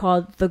movie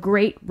called The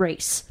Great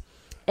Race.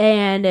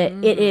 And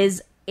it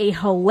is a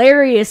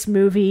hilarious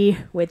movie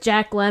with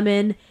Jack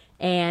Lemmon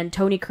and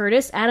Tony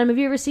Curtis. Adam, have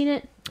you ever seen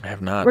it? I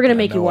have not. We're going to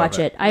make you watch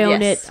it. I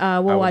own it.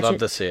 We'll watch it. I would love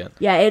to see it.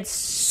 Yeah, it's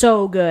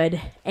so good.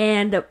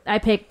 And I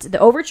picked The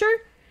Overture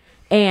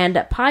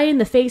and Pie in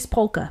the Face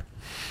Polka.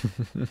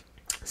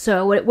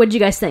 So what did you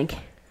guys think?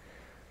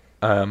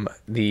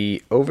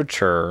 The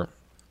Overture,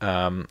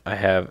 I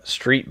have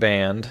street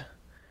band,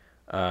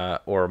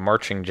 or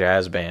marching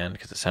jazz band,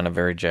 because it sounded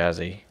very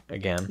jazzy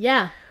again.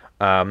 Yeah.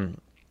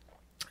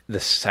 The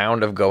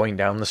sound of going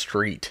down the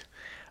street.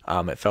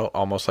 It felt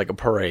almost like a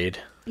parade.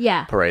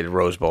 Yeah. Parade,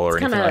 Rose Bowl, or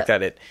anything kinda... like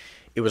that.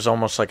 It was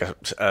almost like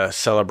a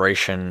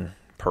celebration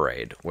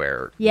parade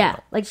where... Yeah,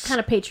 like kind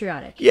of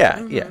patriotic.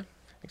 Yeah, yeah,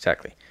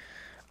 exactly.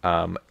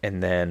 And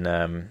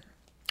then...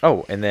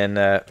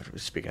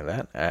 speaking of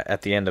that,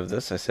 at the end of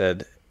this, I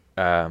said,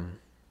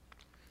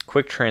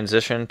 quick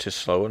transition to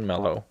slow and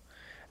mellow,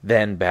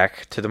 then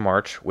back to the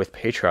march with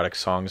patriotic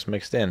songs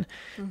mixed in.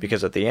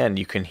 Because at the end,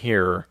 you can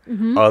hear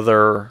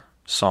other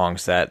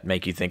songs that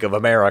make you think of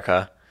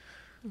America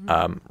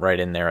right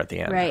in there at the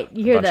end. Right.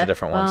 You hear a bunch of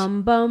different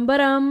ones. Bum,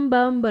 ba-dum,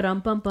 bum,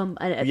 bum.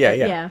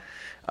 Yeah.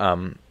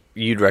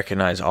 You'd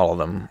recognize all of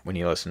them when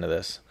you listen to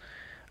this.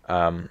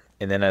 And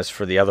then as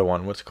for the other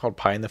one, what's it called?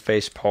 Pie in the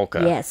Face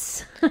Polka.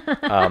 Yes.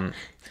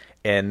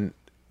 And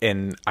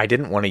I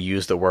didn't want to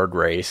use the word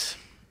race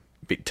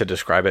to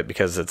describe it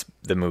because it's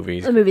the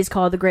movie. The movie's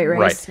called The Great Race.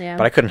 Right. Yeah.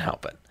 But I couldn't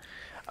help it.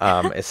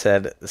 It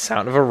said the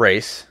sound of a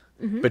race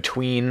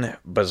between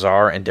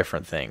bizarre and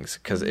different things,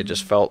 because it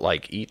just felt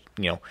like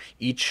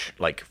each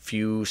like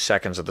few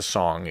seconds of the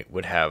song it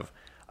would have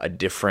a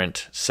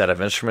different set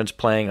of instruments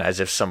playing, as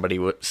if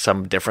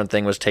some different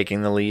thing was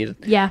taking the lead.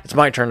 Yeah. It's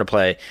my turn to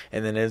play,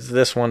 and then it's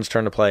this one's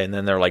turn to play, and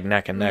then they're like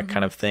neck and neck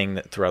kind of thing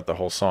throughout the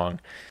whole song.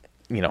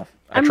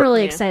 I'm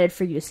really excited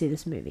for you to see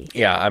this movie.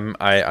 Yeah,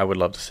 I would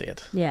love to see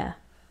it. Yeah.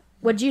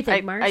 What do you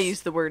think, Mars? I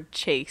used the word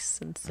chase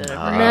instead of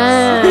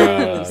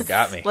race. Nice.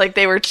 Got me. Like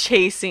they were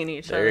chasing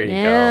each There other. you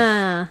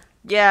Yeah.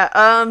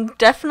 Yeah,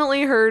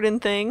 definitely heard in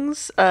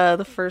things.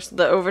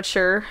 The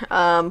overture,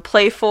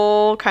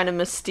 playful, kind of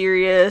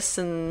mysterious,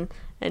 and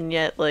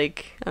yet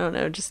like I don't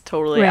know, just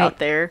totally out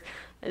there.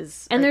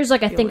 And there's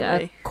like I think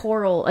a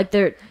choral, like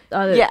there's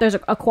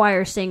a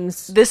choir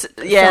sings this.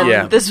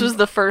 Yeah, this was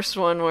the first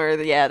one where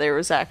there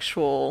was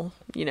actual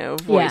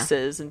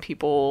voices and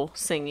people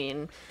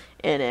singing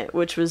in it,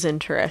 which was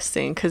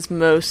interesting because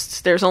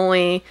there's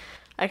only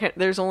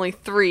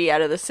 3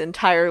 out of this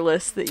entire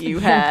list that you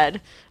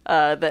had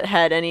that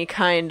had any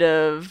kind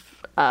of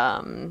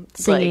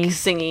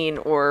singing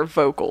or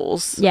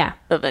vocals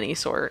of any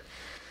sort.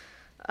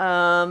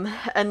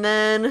 And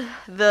then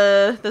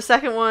the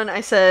second one,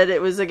 I said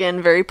it was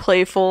again very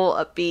playful,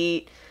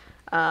 upbeat,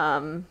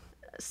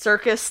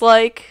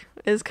 circus-like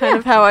is kind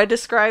of how I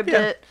described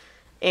it,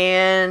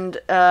 and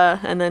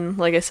then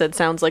like I said,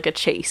 sounds like a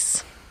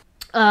chase.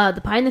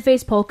 The Pie in the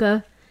Face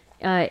Polka,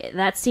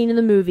 that scene in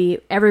the movie,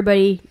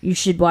 everybody, you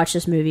should watch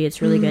this movie,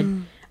 it's really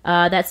good.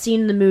 That scene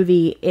in the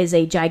movie is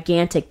a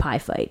gigantic pie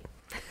fight.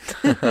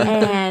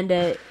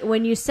 And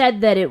when you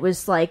said that it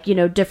was like,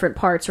 different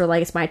parts were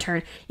like, it's my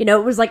turn, it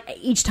was like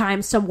each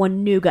time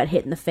someone new got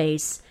hit in the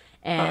face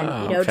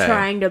and,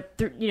 trying to,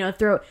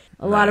 throw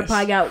a lot of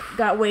pie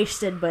got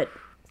wasted, but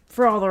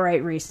for all the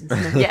right reasons.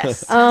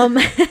 Yes.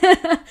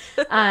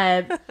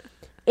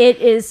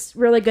 It is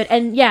really good.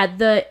 And yeah,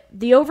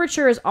 the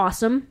overture is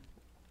awesome.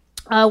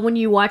 When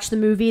you watch the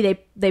movie,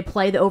 they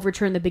play the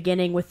overture in the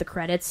beginning with the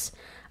credits.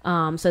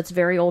 So it's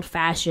very old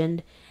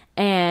fashioned.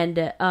 And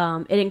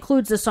it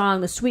includes the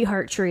song The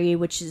Sweetheart Tree,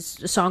 which is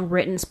a song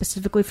written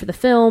specifically for the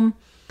film.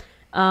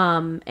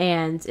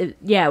 And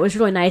it was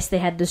really nice. They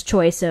had this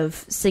choice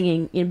of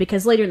singing,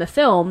 because later in the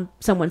film,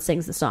 someone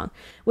sings the song,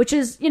 which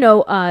is,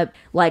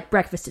 like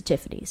Breakfast at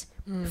Tiffany's,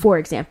 for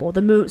example.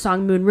 The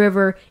song Moon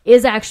River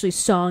is actually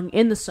sung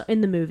in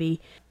the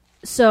movie.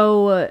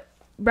 So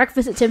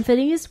Breakfast at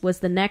Tiffany's was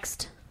the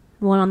next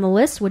one on the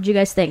list. What did you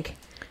guys think?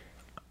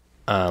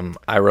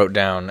 I wrote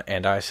down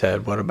and I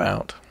said, what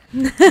about?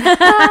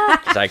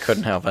 Because I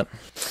couldn't help it.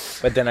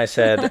 But then I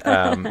said,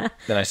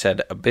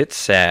 a bit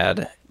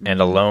sad and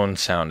alone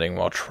sounding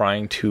while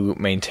trying to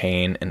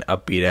maintain an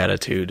upbeat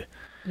attitude.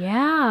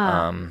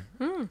 Yeah.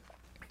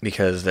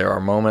 Because there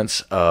are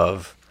moments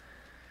of,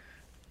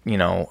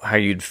 how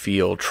you'd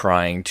feel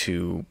trying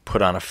to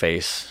put on a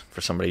face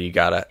for somebody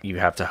you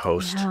have to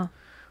host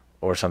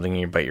or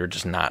something, but you're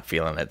just not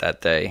feeling it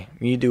that day.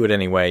 You do it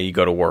anyway. You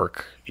go to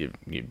work. You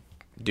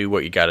do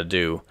what you got to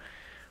do.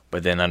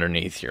 But then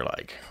underneath, you're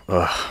like,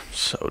 ugh,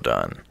 so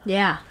done.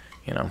 Yeah.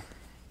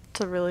 It's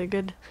a really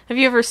good... Have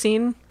you ever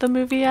seen the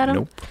movie, Adam?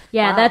 Nope.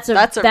 Yeah, wow. that's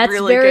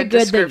really very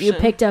good that you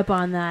description. picked up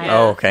on that. Yeah.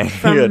 Oh, okay.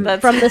 From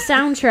the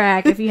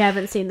soundtrack, if you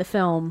haven't seen the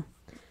film.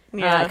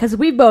 Yeah. Because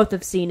we both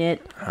have seen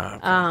it. Okay.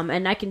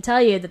 And I can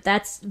tell you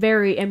that's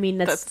very...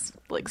 that's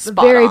like the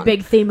spot very on.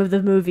 big theme of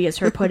the movie is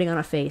her putting on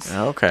a face.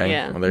 Okay.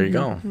 Yeah. Well, there you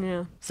go.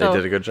 Yeah. They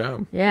did a good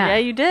job. Yeah. Yeah,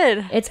 you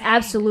did. It's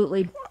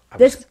absolutely...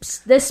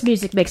 This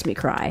music makes me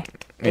cry.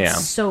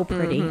 It's so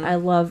pretty. Mm-hmm. I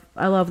love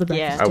the Breakfast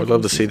Yeah. I would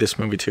love to see this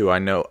movie too.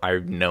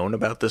 I've known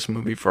about this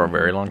movie for a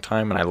very long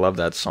time, and I love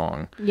that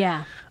song.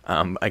 Yeah.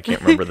 I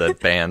can't remember the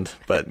band,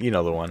 but you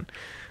know the one.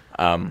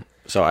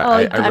 So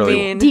I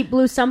really. Deep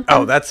Blue Something.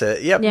 Oh, that's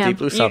it. Yep, Yeah. Deep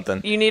Blue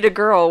Something. You need a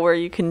girl where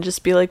you can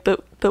just be like,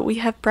 but we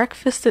have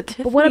breakfast at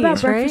Tiffany's. But what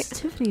about right? Breakfast at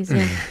Tiffany's?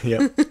 Yeah.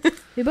 Yep.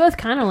 We both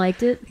kind of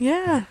liked it.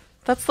 Yeah.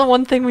 That's the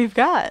one thing we've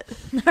got.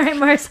 All right,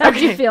 Mars, how do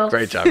you feel?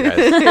 Great job, guys.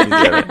 You did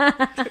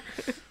it.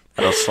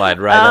 That'll slide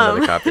right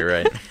under the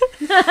copyright.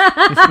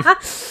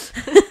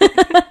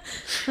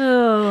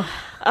 Oh.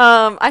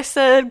 I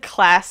said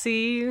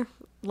classy,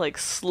 like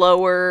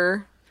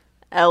slower,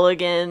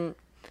 elegant,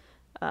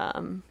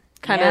 kind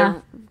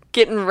of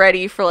getting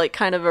ready for like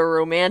kind of a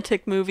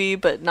romantic movie,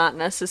 but not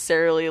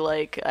necessarily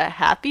like a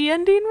happy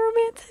ending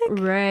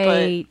romantic.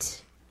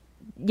 Right.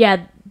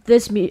 Yeah,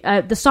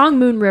 the song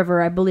Moon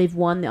River, I believe,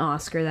 won the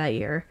Oscar that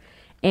year,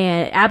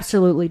 and it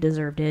absolutely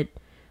deserved it.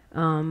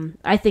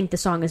 I think the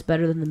song is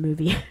better than the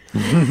movie.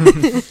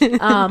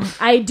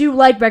 I do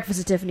like Breakfast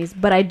at Tiffany's,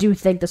 but I do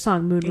think the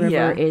song Moon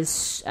River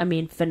is,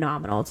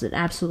 phenomenal. It's an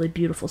absolutely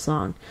beautiful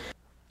song.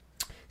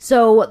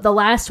 So the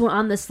last one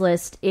on this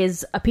list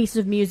is a piece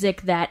of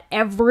music that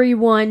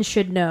everyone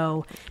should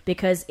know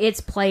because it's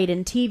played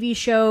in TV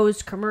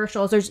shows,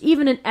 commercials. There's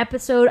even an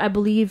episode, I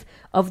believe,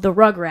 of The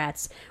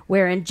Rugrats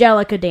where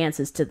Angelica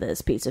dances to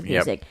this piece of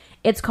music. Yep.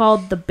 It's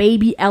called The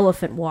Baby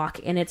Elephant Walk,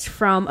 and it's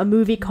from a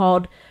movie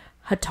called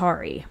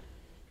Hatari.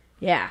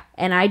 Yeah,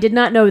 and I did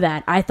not know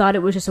that. I thought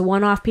it was just a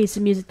one-off piece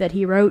of music that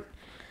he wrote.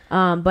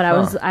 But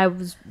I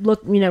was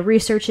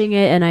researching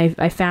it, and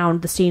I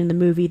found the scene in the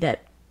movie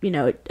that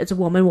it's a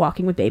woman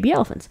walking with baby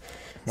elephants.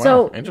 Wow,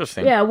 so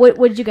interesting. Yeah, what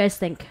did you guys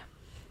think?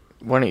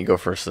 Why don't you go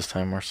first this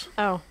time, Mars?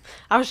 Oh,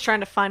 I was trying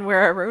to find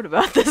where I wrote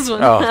about this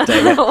one. Oh,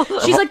 dang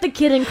it. She's like the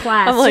kid in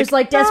class. I'm like, she's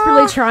like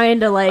desperately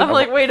trying to like. I'm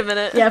like, wait a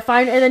minute. Yeah,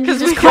 find, and then you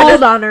just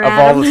called on her. Of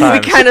all the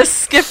times. We kind of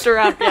skipped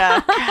around.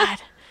 Yeah, God.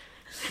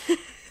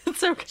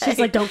 It's okay. She's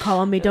like, don't call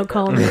on me. Don't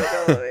call on me.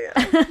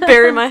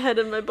 Bury my head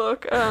in my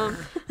book.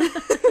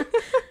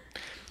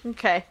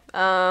 Okay.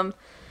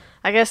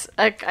 I guess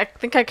I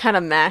think I kind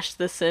of mashed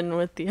this in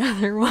with the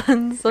other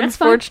ones,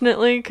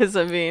 unfortunately, because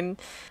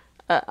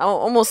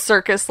almost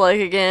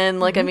circus-like again.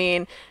 Like,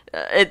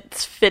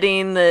 it's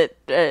fitting that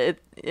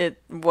it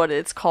what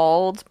it's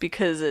called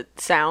because it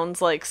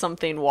sounds like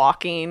something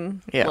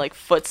walking, like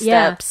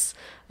footsteps,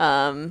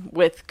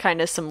 with kind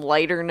of some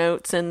lighter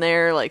notes in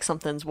there, like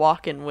something's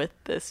walking with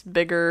this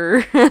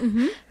bigger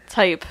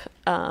type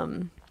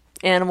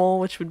animal,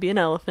 which would be an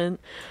elephant.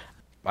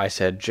 I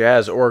said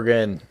jazz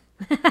organ.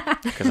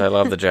 Because I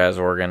love the jazz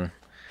organ.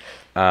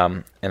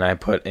 And I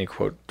put in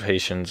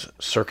quotations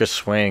circus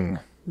swing.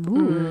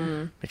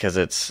 Ooh. Because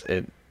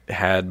it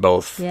had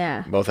both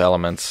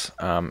elements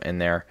in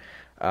there.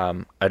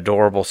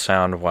 Adorable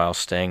sound while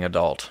staying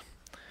adult.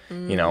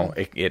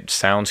 It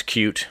sounds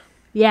cute.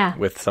 Yeah.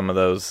 With some of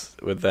those,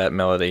 with that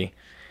melody.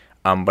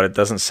 But it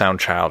doesn't sound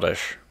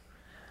childish.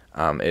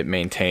 It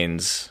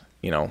maintains,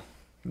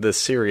 the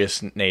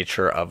serious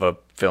nature of a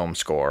film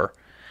score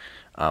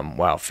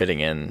while fitting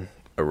in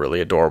a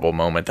really adorable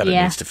moment that it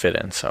needs to fit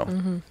in. So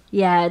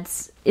yeah,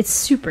 it's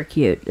super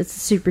cute. It's a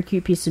super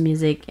cute piece of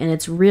music, and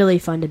it's really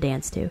fun to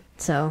dance to.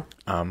 So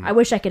I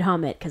wish I could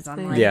hum it because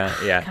I'm like,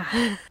 God.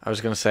 I was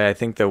gonna say, I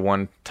think the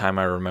one time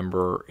I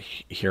remember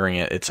hearing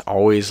it, it's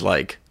always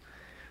like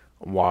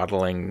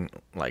waddling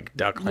like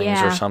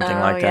ducklings or something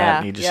like that.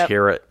 And you just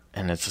hear it,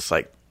 and it's just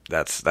like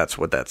that's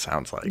what that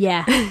sounds like.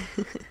 Yeah,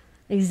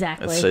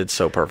 exactly. It's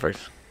so perfect.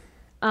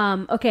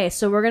 Okay,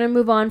 so we're gonna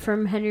move on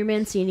from Henry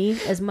Mancini,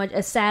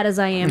 as sad as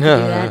I am to do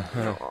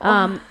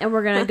that. And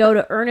we're gonna go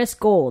to Ernest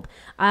Gold.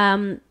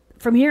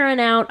 From here on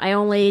out, I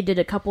only did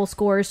a couple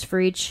scores for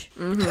each.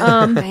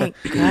 Thank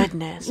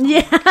goodness.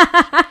 Yeah.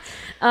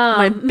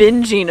 My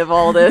binging of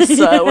all this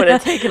would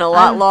have taken a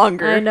lot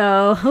longer. I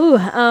know.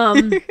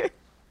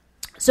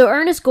 So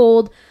Ernest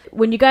Gold,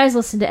 when you guys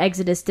listened to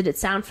Exodus, did it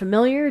sound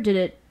familiar?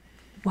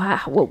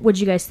 What would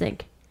you guys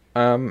think?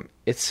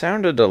 It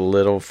sounded a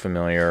little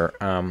familiar.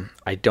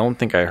 I don't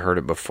think I heard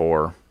it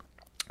before,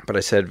 but I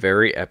said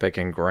very epic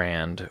and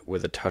grand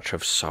with a touch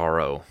of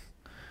sorrow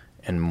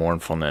and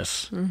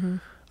mournfulness. Mm-hmm.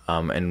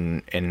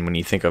 And when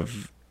you think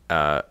of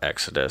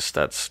Exodus,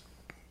 that's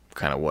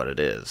kind of what it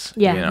is.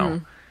 Yeah.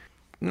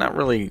 Not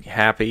really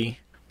happy,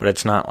 but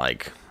it's not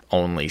like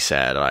only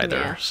sad either.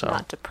 Yeah, so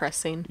not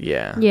depressing.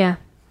 Yeah. Yeah.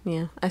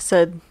 Yeah. I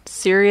said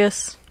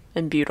serious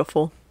and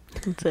beautiful.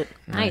 That's it.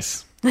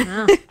 Nice.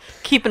 Wow.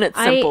 Keeping it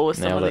simple with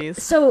some of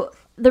these. So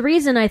the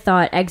reason I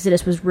thought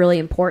Exodus was really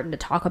important to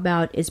talk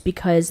about is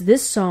because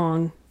this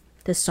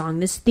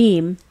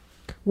theme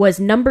was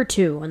number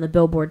 2 on the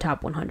Billboard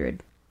Top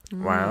 100.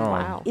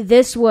 Wow.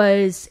 This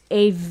was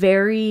a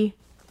very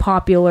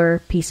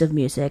popular piece of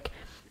music.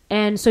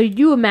 And so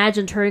you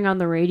imagine turning on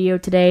the radio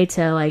today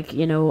to like,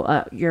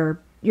 your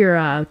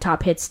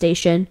top hit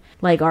station,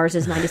 like ours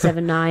is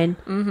 97.9.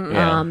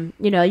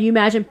 Mm-hmm. Yeah. You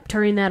imagine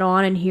turning that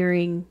on and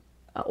hearing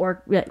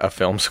a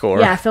film score.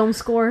 Yeah, a film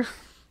score.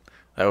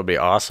 That would be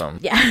awesome.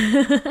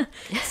 Yeah.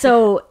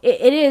 So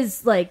it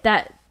is like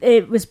that.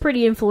 It was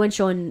pretty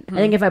influential, and I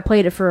think if I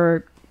played it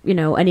for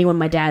anyone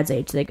my dad's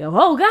age, they go,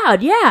 "Oh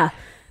God, yeah,"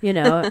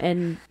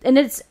 and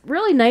it's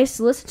really nice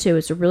to listen to.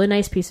 It's a really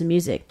nice piece of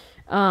music.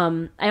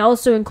 I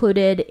also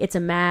included "It's a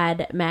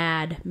Mad,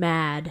 Mad,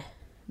 Mad,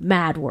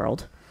 Mad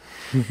World."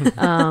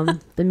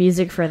 the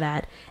music for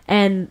that.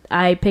 And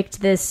I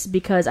picked this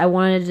because I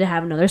wanted to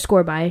have another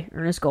score by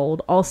Ernest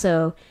Gold.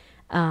 Also,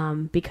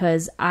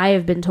 because I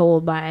have been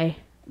told by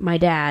my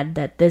dad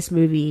that this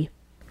movie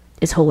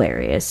is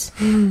hilarious.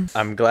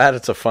 I'm glad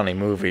it's a funny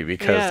movie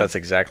because that's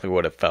exactly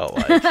what it felt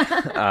like.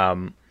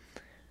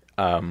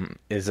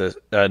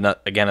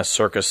 Again a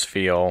circus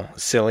feel,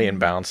 silly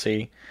and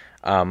bouncy.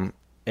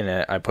 In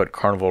it, I put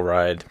carnival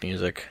ride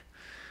music.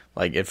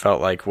 Like it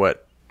felt like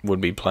what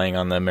would be playing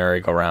on the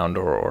merry-go-round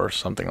or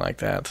something like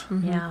that.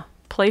 Yeah,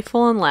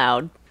 playful and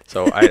loud.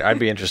 So I'd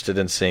be interested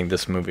in seeing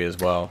this movie as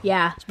well.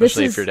 Yeah,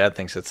 especially if your dad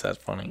thinks it's that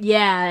funny.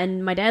 Yeah,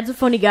 and my dad's a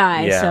funny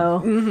guy,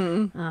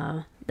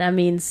 so that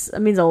means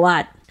a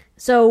lot.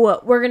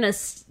 So we're gonna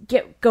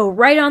go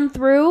right on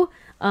through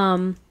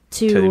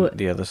to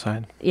the other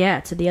side.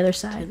 Yeah, to the other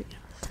side,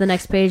 to the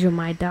next page of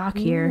my doc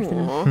here.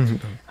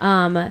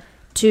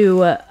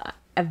 To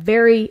a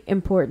very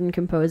important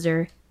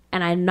composer,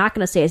 and I'm not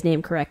going to say his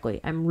name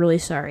correctly. I'm really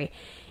sorry.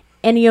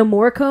 Ennio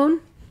Morricone.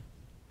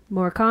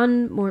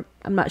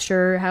 I'm not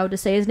sure how to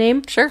say his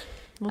name. Sure.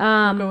 We'll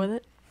go with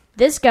it.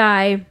 This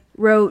guy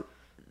wrote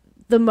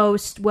the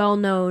most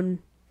well-known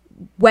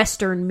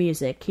Western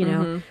music,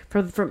 from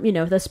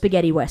the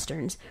spaghetti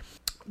Westerns.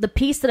 The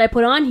piece that I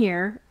put on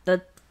here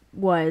that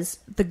was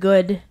The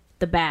Good,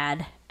 the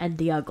Bad, and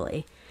the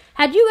Ugly.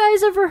 Had you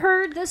guys ever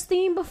heard this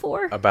theme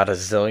before? About a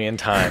zillion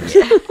times.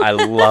 I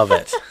love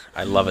it.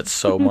 I love it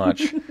so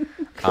much.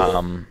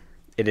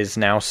 It is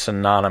now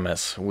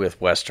synonymous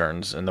with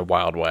Westerns in the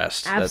Wild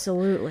West.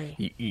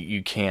 Absolutely.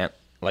 You can't,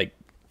 like,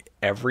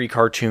 every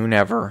cartoon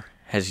ever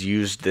has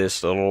used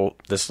this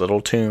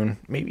little tune,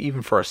 maybe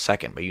even for a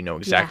second, but you know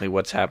exactly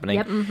what's happening.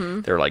 Yep.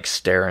 Mm-hmm. They're like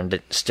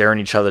staring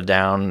each other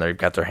down. They've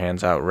got their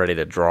hands out ready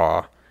to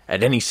draw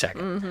at any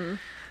second. Mm-hmm.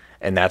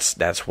 And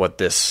that's what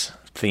this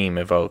theme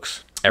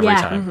evokes every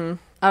time. Mm-hmm.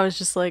 I was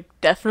just like,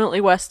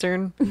 definitely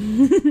Western.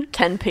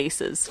 10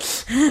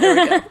 paces. There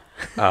we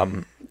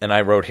go. And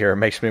I wrote here, it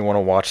makes me want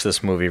to watch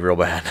this movie real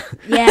bad.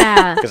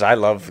 Yeah. Because I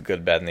love The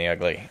Good, Bad, and the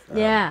Ugly.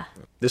 Yeah.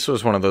 This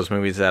was one of those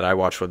movies that I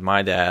watched with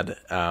my dad.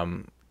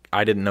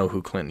 I didn't know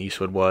who Clint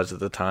Eastwood was at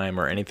the time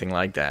or anything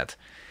like that.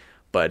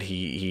 But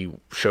he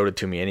showed it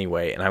to me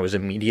anyway, and I was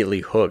immediately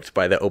hooked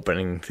by the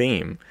opening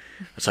theme.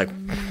 It's like,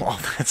 wow,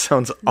 that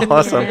sounds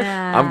awesome.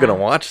 Yeah. I'm going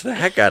to watch the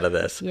heck out of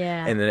this.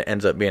 Yeah. And then it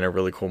ends up being a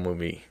really cool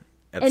movie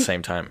at the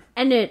same time.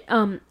 And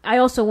I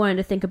also wanted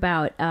to think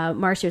about,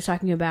 Marcy was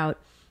talking about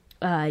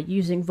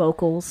using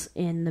vocals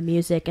in the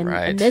music.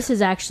 And this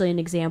is actually an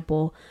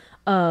example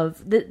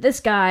of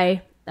this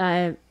guy.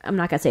 I'm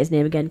not going to say his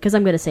name again because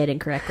I'm going to say it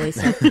incorrectly.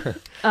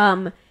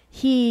 So,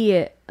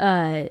 he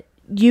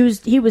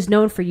was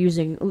known for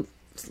using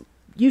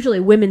usually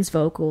women's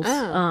vocals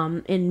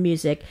in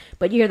music,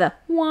 but you hear the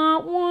wah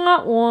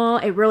wah wah.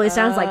 It really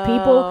sounds like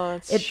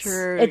people. It's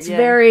true. It's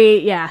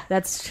very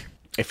that's.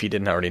 If you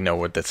didn't already know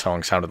what that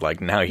song sounded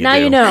like, now you do. Now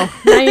you know.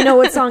 Now you know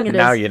what song it is.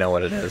 Now you know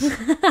what it is.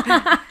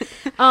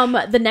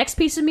 The next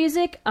piece of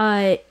music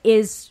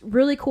is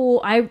really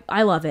cool.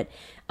 I love it.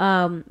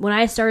 When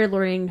I started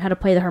learning how to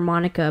play the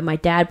harmonica, my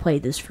dad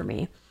played this for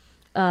me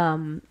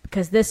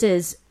because this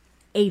is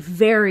a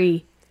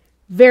very,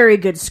 very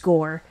good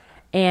score.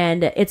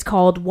 And it's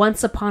called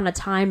Once Upon a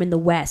Time in the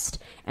West.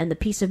 And the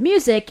piece of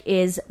music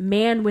is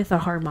Man with a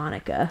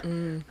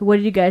Harmonica. What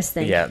did you guys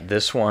think? Yeah,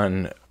 this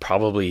one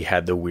probably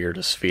had the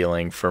weirdest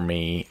feeling for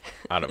me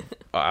out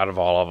of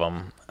all of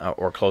them,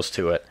 or close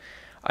to it.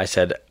 I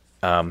said,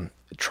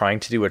 trying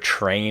to do a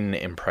train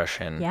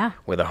impression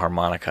with a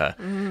harmonica.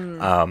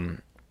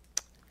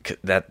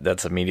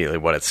 That's immediately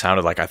what it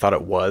sounded like. I thought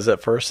it was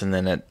at first, and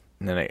then it,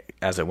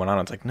 as it went on,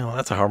 it's like, no,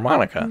 that's a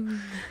harmonica.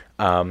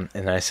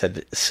 And I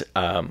said,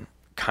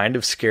 kind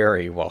of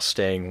scary while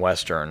staying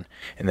Western,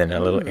 and then a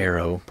little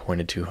arrow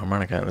pointed to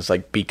harmonica, and it's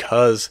like,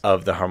 because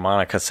of the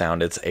harmonica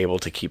sound, it's able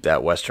to keep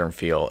that Western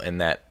feel,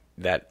 and that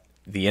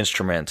the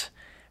instrument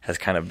has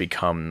kind of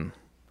become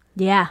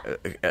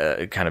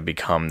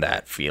become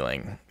that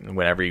feeling.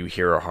 Whenever you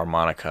hear a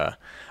harmonica,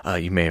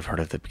 you may have heard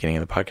it at the beginning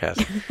of the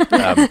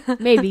podcast.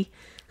 Maybe.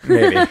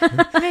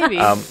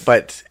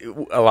 But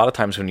a lot of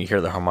times when you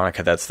hear the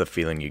harmonica, that's the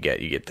feeling you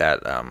get. You get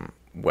that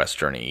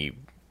westerny,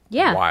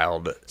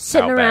 wild,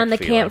 sitting around the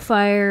feeling.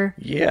 Campfire.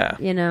 Yeah,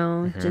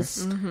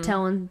 just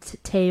telling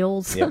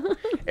tales. Yep.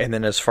 And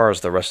then as far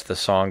as the rest of the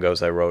song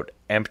goes, I wrote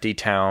 "Empty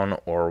Town"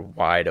 or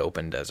 "Wide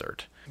Open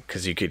Desert"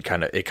 because it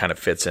kind of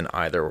fits in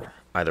either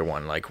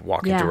one, like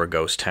walking through a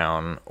ghost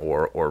town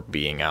or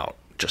being out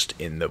just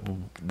in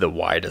the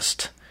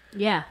widest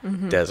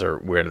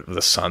desert where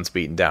the sun's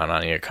beating down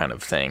on you, kind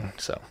of thing.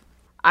 So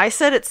I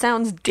said it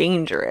sounds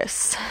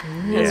dangerous.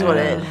 Is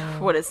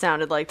what it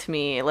sounded like to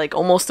me, like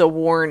almost a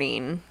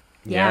warning.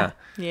 Yeah.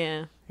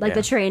 Like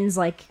the train's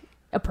like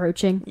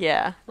approaching.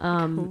 Yeah.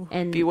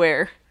 And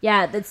beware.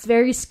 Yeah, that's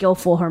very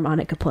skillful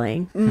harmonica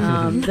playing.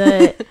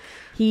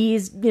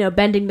 He's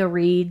bending the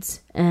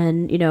reeds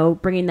and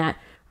bringing that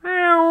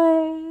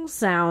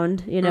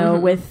sound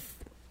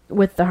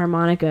with the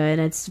harmonica,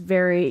 and it's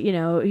very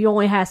he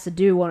only has to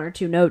do one or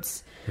two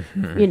notes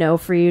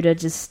for you to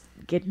just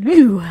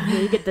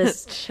you get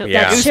this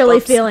that chilly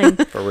feeling.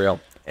 For real.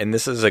 And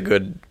this is a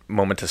good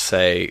moment to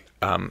say,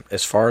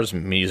 as far as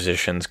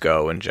musicians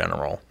go in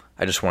general,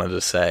 I just wanted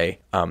to say,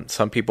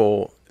 some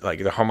people,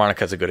 like the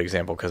harmonica is a good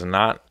example, because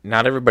not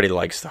everybody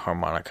likes the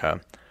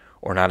harmonica,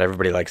 or not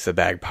everybody likes the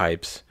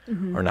bagpipes,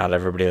 or not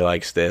everybody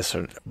likes this,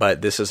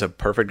 but this is a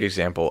perfect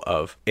example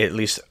of, at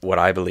least what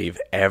I believe,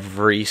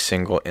 every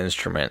single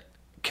instrument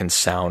can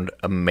sound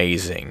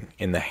amazing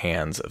in the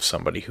hands of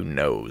somebody who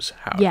knows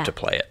how to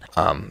play it.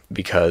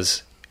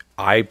 Because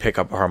I pick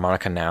up a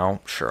harmonica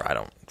now, sure,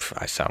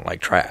 I sound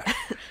like trash.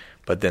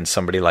 But then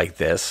somebody like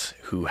this,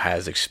 who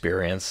has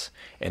experience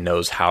and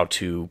knows how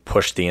to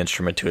push the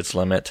instrument to its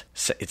limit,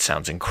 it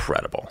sounds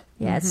incredible.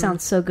 Yeah, it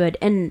sounds so good.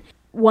 And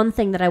one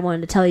thing that I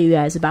wanted to tell you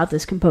guys about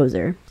this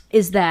composer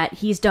is that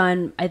he's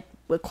done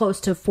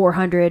close to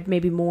 400,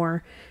 maybe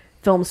more,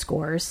 film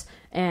scores,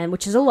 and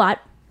which is a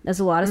lot. That's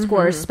a lot of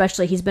scores,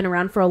 especially he's been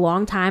around for a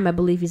long time. I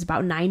believe he's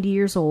about 90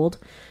 years old.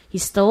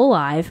 He's still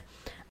alive.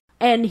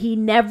 And he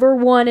never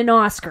won an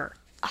Oscar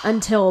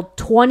until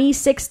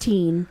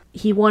 2016.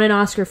 He won an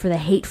Oscar for The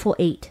Hateful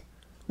Eight,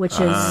 which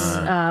is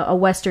a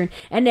Western.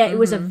 And it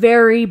was a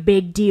very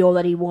big deal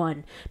that he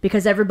won,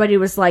 because everybody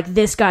was like,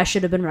 this guy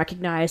should have been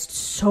recognized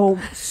so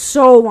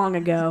long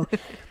ago.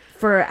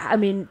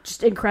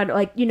 Just incredible.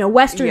 Like,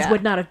 Westerns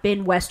would not have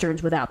been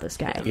Westerns without this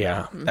guy.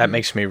 Yeah, that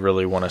makes me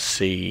really want to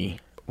see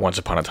Once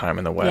Upon a Time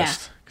in the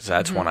West, because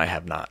that's one I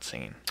have not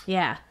seen.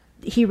 Yeah,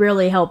 he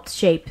really helped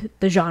shape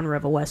the genre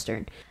of a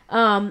Western.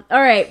 All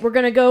right, we're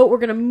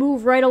gonna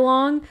move right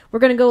along. We're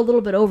gonna go a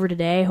little bit over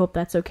today. I hope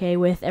that's okay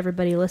with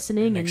everybody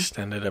listening. An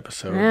extended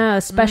episode. Yeah,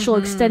 a special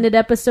extended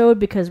episode,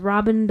 because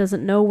Robin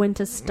doesn't know when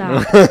to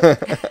stop.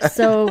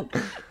 So,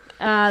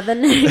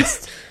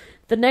 the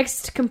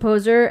next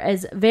composer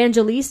is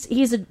Vangelis.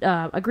 He's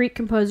a Greek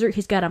composer.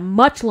 He's got a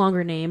much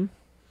longer name.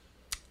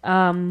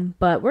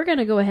 But we're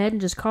gonna go ahead and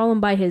just call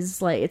him by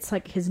his, like, it's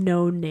like his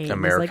known name,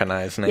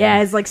 Americanized name. Yeah,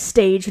 his like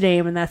stage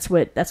name, and that's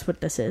what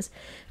this is,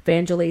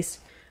 Vangelis.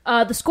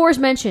 The scores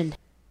mentioned: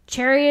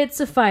 Chariots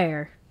of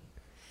Fire.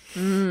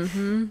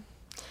 The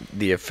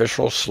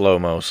official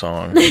slow-mo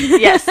song.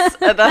 Yes,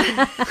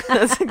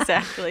 that's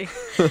exactly.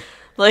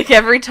 Like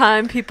every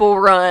time people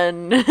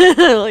run,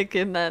 like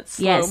in that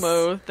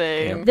slow-mo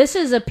thing. Yep. This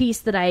is a piece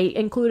that I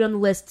include on the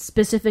list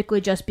specifically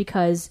just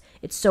because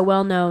it's so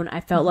well known. I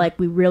felt like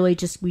we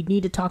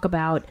need to talk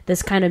about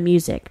this kind of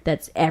music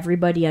that's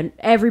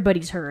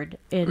everybody's heard,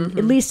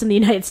 at least in the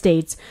United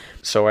States.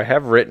 So I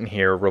have written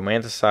here,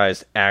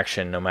 romanticized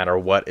action no matter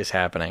what is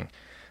happening.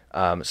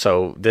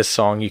 So this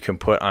song you can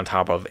put on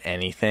top of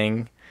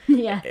anything,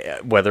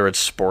 whether it's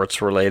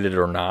sports related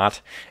or not,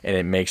 and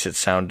it makes it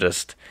sound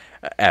just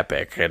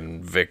epic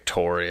and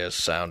victorious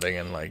sounding,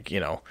 and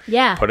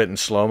put it in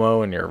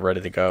slow-mo and you're ready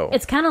to go.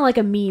 It's kind of like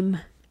a meme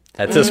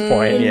at this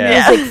point. In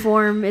music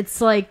form. It's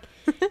like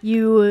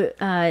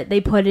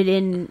they put it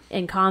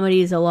in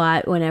comedies a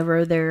lot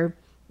whenever they're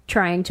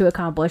trying to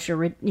accomplish a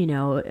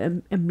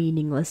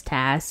meaningless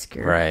task,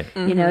 or, right.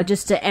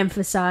 Just to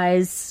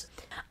emphasize.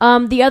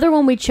 The other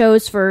one we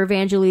chose for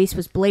Vangelis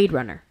was Blade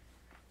Runner.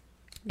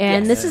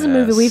 And this is a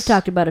movie we've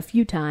talked about a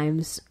few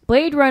times.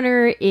 Blade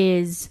Runner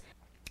is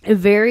a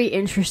very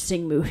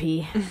interesting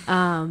movie.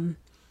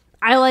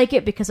 I like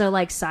it because I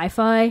like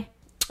sci-fi.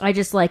 I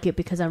just like it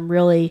because I'm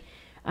really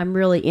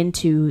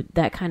into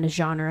that kind of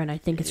genre, and I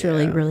think it's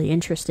really, really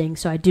interesting.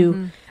 So I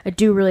do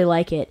really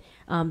like it.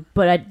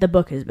 But the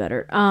book is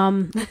better.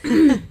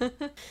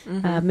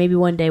 Maybe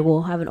one day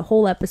we'll have a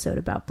whole episode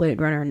about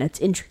Blade Runner and its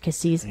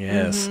intricacies.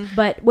 Yes.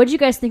 But what did you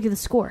guys think of the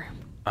score?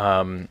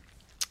 Heavy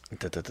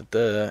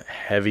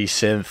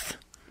synth.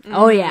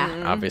 Oh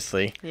yeah,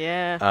 obviously.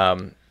 Yeah.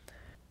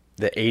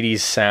 The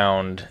 80s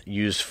sound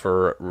used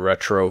for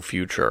retro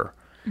future.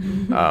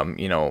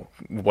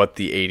 What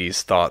the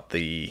 80s thought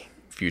the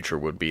future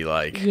would be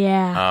like.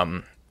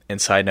 Yeah.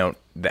 And side note,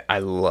 I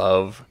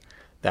love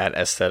that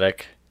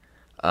aesthetic.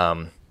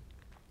 The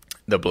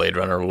Blade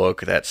Runner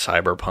look, that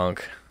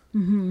cyberpunk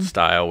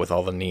style with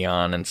all the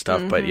neon and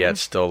stuff, but yet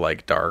still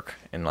like dark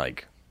and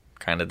like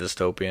kind of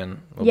dystopian.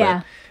 A little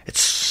bit.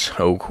 It's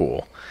so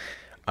cool.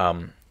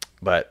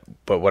 But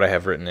what I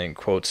have written in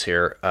quotes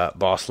here,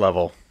 boss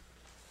level.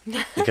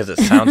 Because it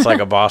sounds like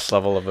a boss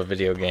level of a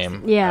video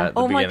game. Yeah. At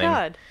the beginning. My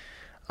god!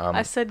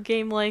 I said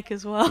game-like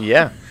as well.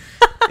 Yeah,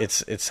 it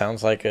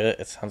sounds like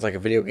a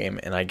video game,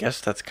 and I guess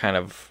that's kind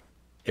of,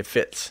 it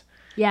fits.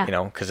 Yeah.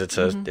 Because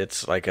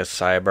it's like a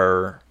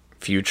cyber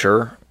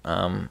future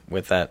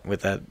with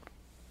that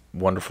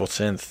wonderful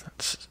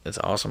synth. It's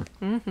awesome.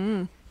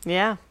 Mm-hmm.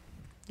 Yeah.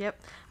 Yep.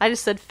 I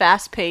just said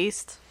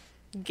fast-paced,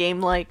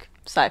 game-like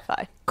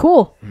sci-fi.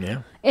 Cool.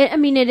 Yeah.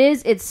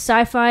 It's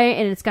sci-fi,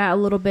 and it's got a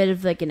little bit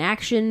of like an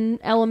action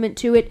element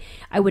to it.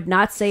 I would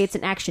not say it's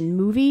an action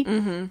movie.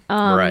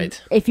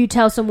 Right. If you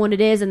tell someone it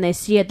is and they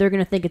see it, they're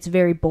going to think it's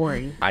very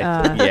boring.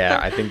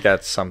 I think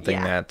that's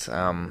something that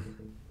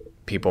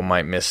people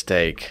might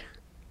mistake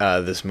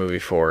this movie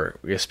for,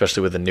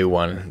 especially with the new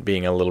one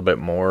being a little bit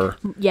more.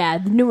 Yeah,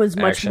 the new one's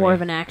much action-y. more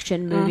of an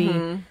action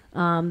movie.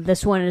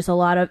 This one is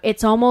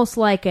it's almost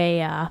like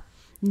a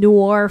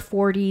noir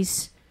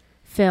 40s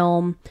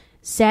film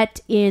set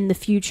in the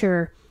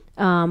future,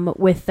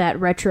 with that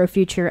retro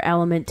future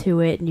element to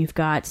it, and you've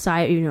got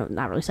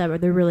not really cyber,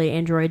 they're really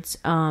androids,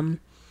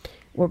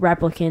 or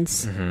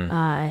replicants,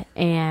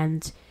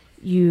 and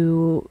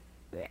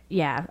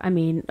I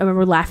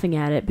remember laughing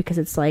at it because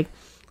it's like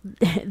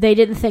they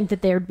didn't think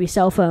that there would be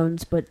cell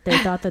phones, but they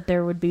thought that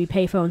there would be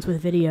payphones with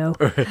video,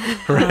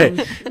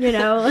 right?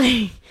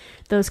 Like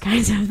those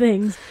kinds of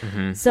things.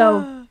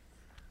 So,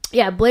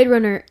 Blade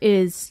Runner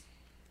is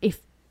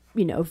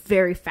a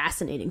very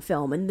fascinating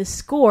film, and the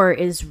score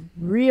is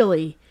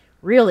really,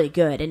 really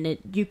good, and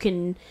you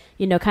can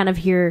kind of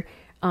hear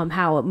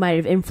how it might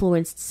have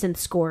influenced synth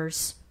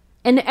scores.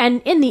 And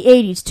in the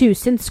 80s, too,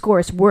 synth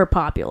scores were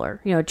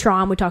popular.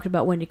 Tron, we talked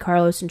about Wendy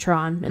Carlos and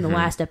Tron in the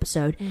last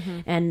episode.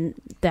 And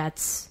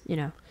that's,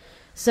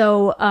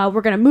 So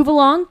we're going to move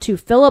along to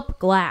Philip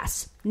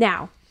Glass.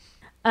 Now,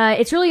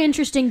 it's really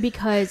interesting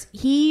because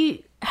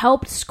he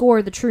helped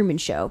score The Truman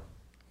Show.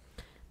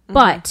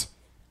 But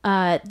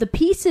the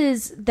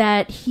pieces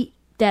that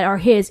are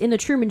his in The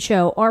Truman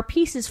Show are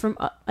pieces from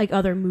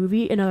another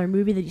movie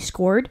that he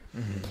scored.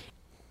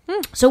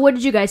 So what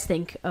did you guys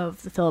think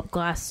of the Philip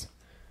Glass?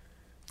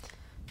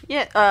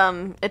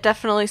 Yeah, it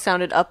definitely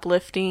sounded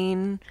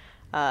uplifting,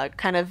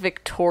 kind of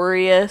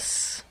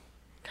victorious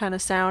kind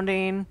of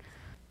sounding.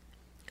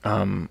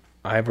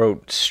 I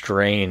wrote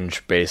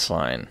strange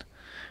baseline,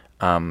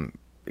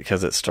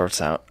 because it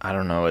starts out, I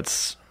don't know,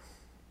 it's,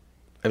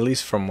 at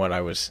least from what I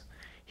was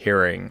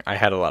hearing, I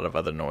had a lot of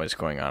other noise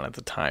going on at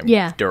the time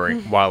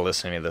while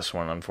listening to this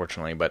one,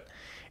 unfortunately, but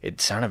it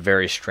sounded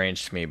very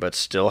strange to me, but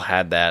still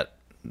had that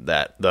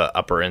the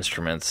upper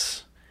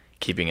instruments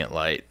keeping it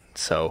light.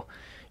 So,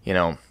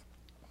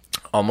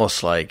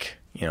 almost like,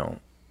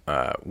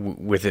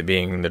 with it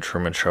being the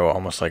Truman Show,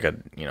 almost like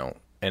an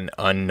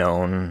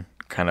unknown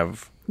kind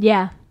of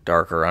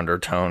darker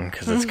undertone,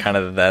 because that's kind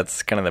of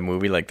the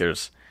movie. Like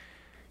there's,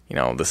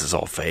 this is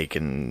all fake,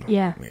 and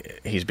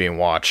he's being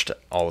watched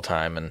all the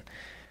time, and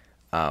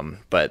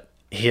but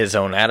his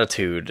own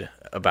attitude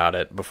about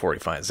it before he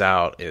finds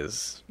out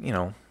is,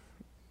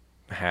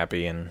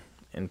 happy and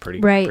pretty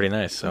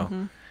nice.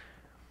 So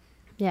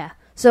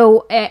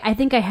So I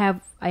think I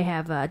have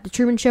The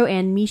Truman Show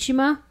and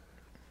Mishima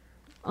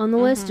on the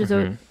list.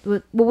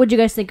 What would you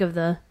guys think of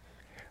the?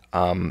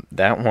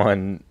 That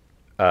one,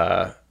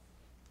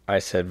 I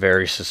said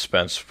very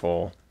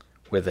suspenseful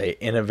with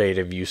a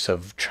innovative use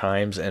of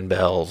chimes and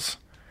bells,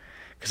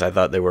 because I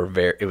thought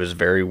it was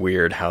very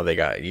weird how they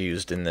got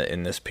used in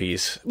this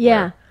piece.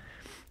 Yeah,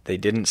 they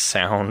didn't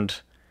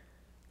sound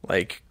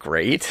like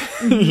great.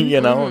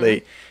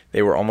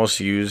 They were almost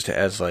used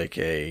as like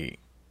a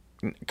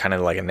kind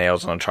of like a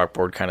nails on a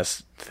chalkboard kind of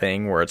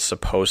thing, where it's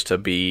supposed to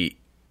be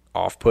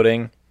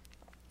off-putting,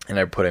 and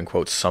I put in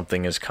quotes,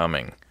 "something is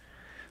coming."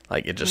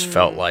 Like it just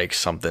felt like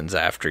something's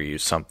after you.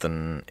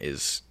 Something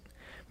is,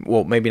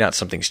 well, maybe not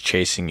something's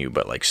chasing you,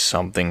 but like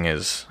something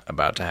is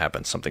about to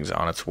happen. Something's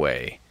on its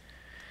way,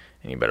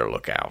 and you better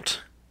look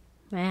out.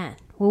 Man,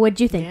 well, what'd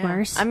you think,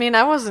 Mars? I mean,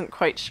 I wasn't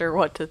quite sure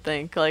what to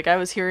think. Like, I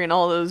was hearing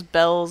all those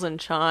bells and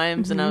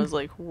chimes, and I was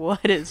like,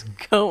 what is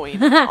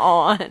going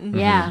on?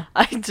 Yeah.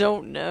 I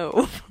don't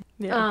know.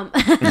 Yeah.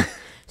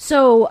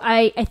 So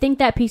I think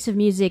that piece of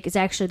music is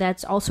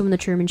that's also in The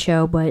Truman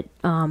Show, but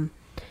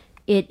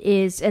it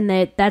is, and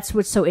that's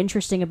what's so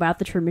interesting about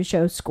The Truman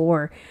Show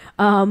score,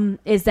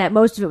 is that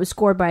most of it was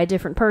scored by a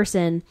different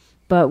person,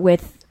 but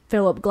with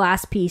Philip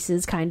Glass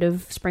pieces kind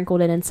of sprinkled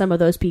in, and some of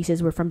those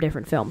pieces were from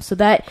different films. So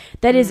that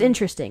is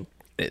interesting.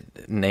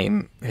 His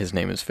name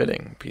is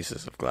fitting.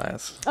 Pieces of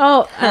Glass.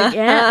 Oh,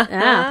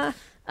 yeah.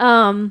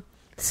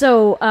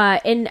 So,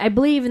 and I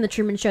believe in The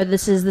Truman Show,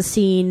 this is the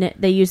scene,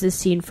 they use this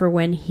scene for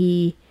when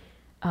he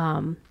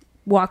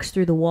walks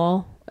through the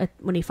wall,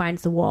 when he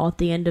finds the wall at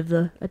the end of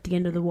the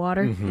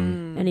water,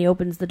 and he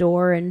opens the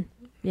door, and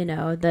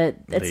that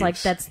it's leaves.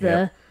 Like that's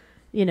the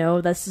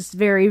that's this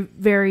very,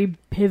 very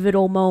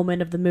pivotal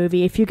moment of the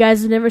movie. If you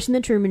guys have never seen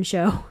The Truman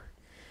Show,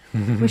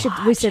 we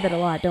say that a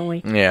lot, don't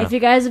we? Yeah. If you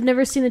guys have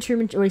never seen The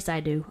Truman Show, at least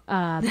I do,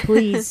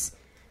 please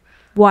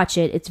watch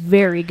it. It's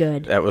very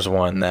good. That was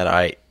one that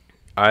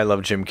I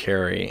love Jim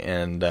Carrey,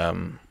 and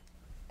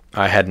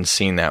I hadn't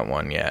seen that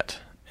one yet,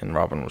 and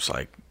Robin was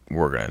like,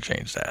 we're going to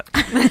change that.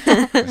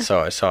 So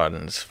I saw it,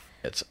 and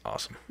it's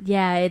awesome.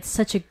 Yeah, it's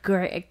such a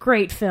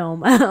great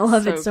film. I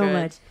love it so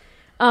much.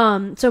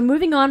 So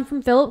moving on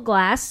from Philip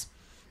Glass,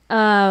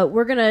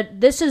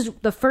 this is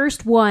the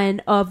first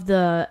one of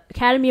the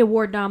Academy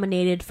Award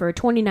nominated for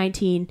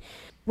 2019.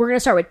 We're going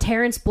to start with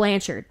Terrence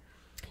Blanchard.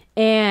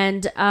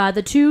 And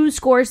the two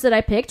scores that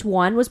I picked,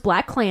 one was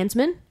Black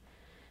Klansman,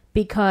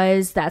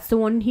 because that's the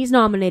one he's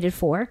nominated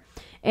for.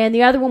 And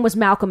the other one was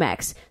Malcolm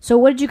X. So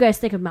what did you guys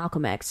think of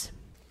Malcolm X?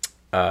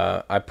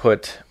 I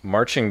put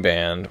marching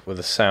band with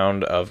a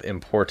sound of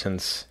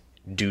importance,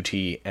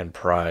 duty, and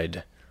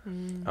pride.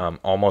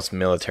 Almost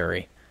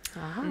military.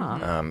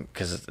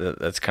 Because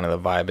that's kind of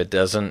the vibe.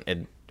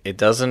 It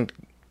doesn't,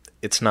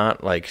 it's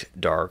not like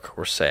dark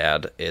or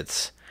sad.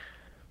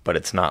 But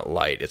it's not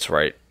light. It's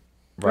right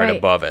Right.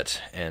 above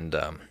it, and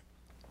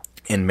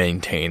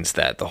maintains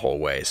that the whole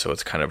way. So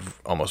it's kind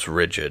of almost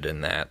rigid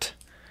in that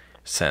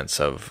sense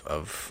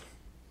of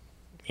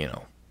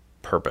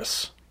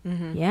purpose.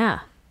 Yeah.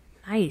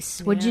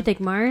 Nice. What did you think,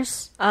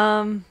 Mars?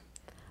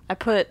 I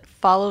put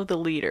Follow the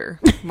Leader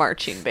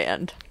marching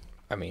band.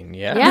 I mean,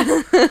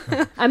 yeah.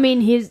 Yeah. I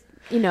mean, he's,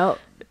 Yep.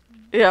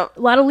 a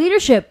lot of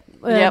leadership,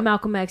 Yep.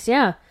 Malcolm X,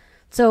 yeah.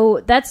 So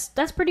that's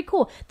pretty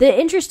cool. The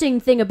interesting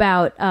thing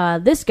about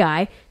this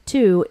guy,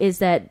 too, is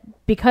that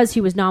because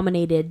he was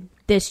nominated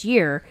this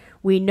year,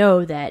 we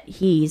know that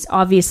he's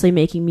obviously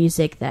making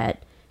music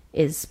that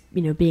is,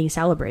 being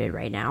celebrated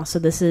right now. So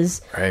this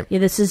is Right.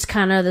 this is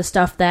kind of the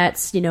stuff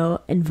that's,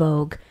 in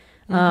vogue.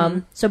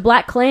 So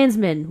Black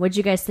Klansman, what did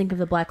you guys think of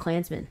the Black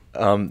Klansman?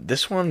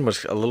 This one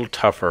was a little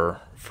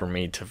tougher for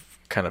me to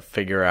kind of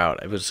figure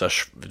out. It was a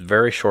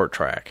very short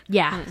track.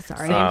 Yeah,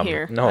 sorry. Same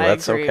here. no, I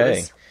that's agree.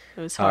 okay.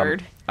 It was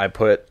hard. I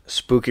put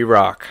Spooky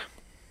Rock.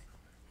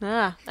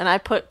 And I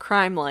put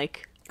Crime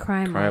Like.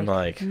 Crime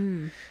Like.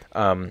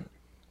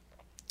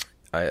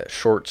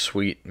 Short,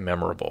 sweet,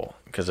 memorable,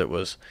 because it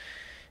was,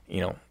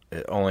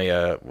 only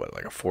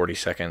like a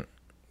 40-second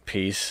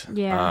piece,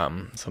 Yeah.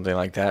 something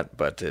like that.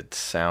 But it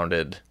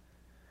sounded,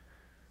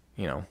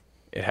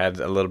 it had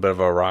a little bit of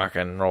a rock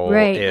and roll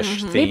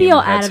ish theme. Maybe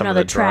I'll had add some of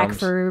another the track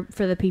drums.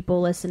 for the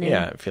people listening.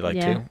 Yeah, if you'd like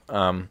Yeah.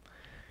 to.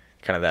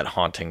 Kind of that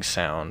haunting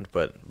sound,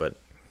 but with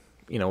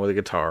a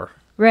guitar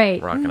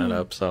Right. rocking it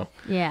up. So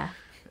Yeah.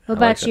 What I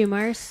about like you,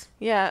 Mars?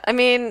 Yeah, I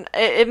mean,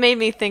 it made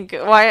me think.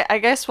 Why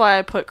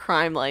I put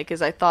Crime Like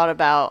is I thought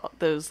about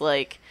those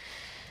like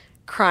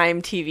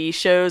crime TV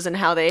shows and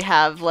how they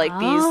have like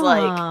these Oh.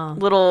 like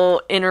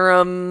little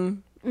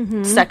interim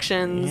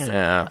sections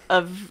yeah,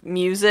 of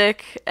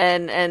music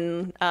and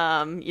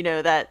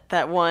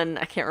that one,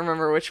 I can't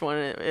remember which one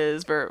it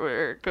is, but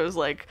where it goes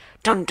like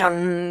dun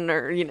dun,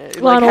 or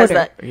Law and has Order.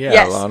 that. Yeah,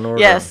 yes, Law and Order.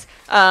 yes.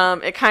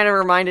 It kind of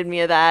reminded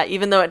me of that,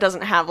 even though it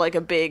doesn't have like a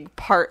big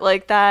part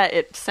like that.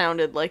 It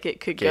sounded like it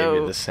could gave go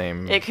you the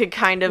same. it could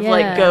kind of Yeah.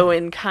 like go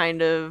in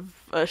kind of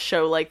a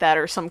show like that,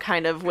 or some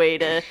kind of way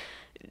to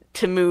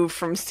move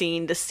from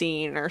scene to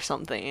scene or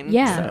something.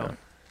 Yeah. So,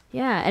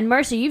 Yeah. And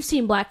Marcy, you've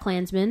seen Black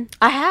Klansman,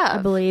 I have.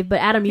 I believe, but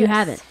Adam, you Yes.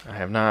 haven't. I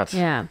have not.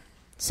 Yeah.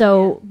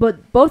 So,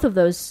 but both of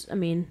those, I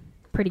mean,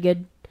 pretty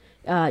good.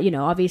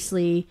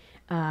 Obviously,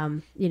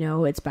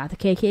 it's about the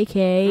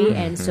KKK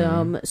and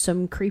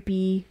some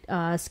creepy,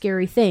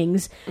 scary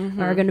things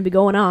are going to be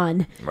going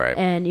on. Right.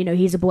 And,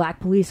 he's a black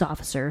police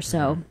officer.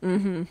 So,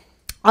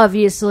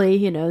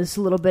 obviously, there's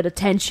a little bit of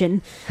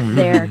tension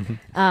there.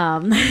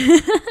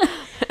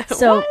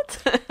 So,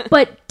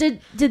 but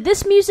did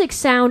this music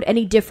sound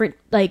any different?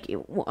 Like,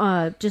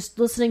 just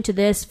listening to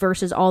this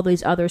versus all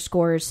these other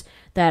scores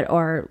that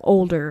are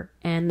older,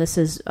 and this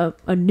is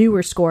a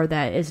newer score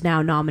that is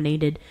now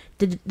nominated.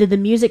 Did the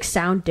music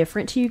sound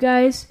different to you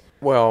guys?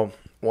 Well,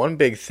 one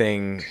big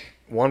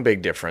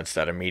difference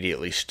that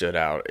immediately stood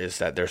out is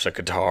that there's a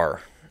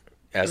guitar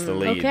as the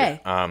lead. Okay.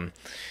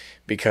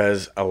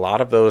 Because a lot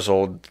of those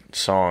old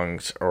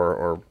songs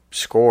or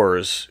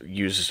scores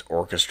use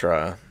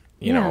orchestra,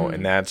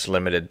 and that's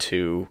limited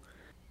to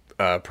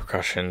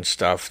percussion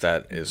stuff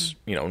that is,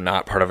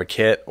 not part of a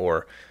kit,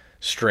 or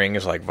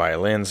strings like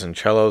violins and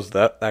cellos,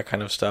 that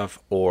kind of stuff,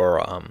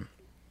 or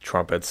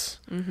trumpets,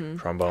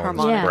 trombones,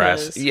 Harmonicas.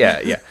 brass.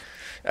 Yeah.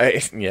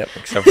 Yep,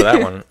 except for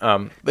that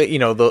one.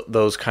 But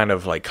those kind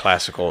of like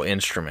classical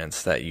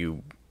instruments that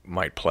you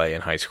might play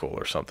in high school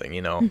or something,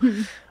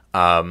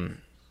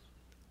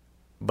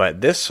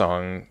 But this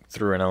song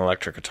threw in an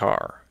electric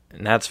guitar,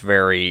 and that's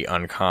very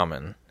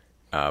uncommon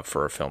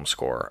for a film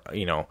score.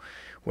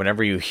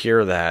 Whenever you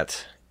hear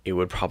that, it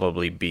would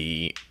probably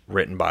be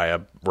written by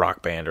a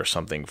rock band or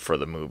something for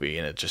the movie,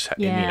 and it just,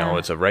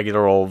 it's a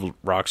regular old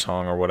rock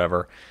song or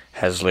whatever,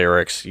 has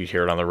lyrics, you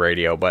hear it on the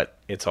radio, but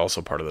it's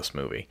also part of this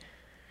movie.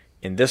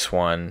 In this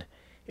one,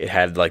 it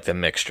had like the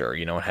mixture,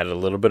 it had a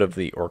little bit of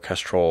the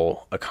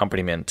orchestral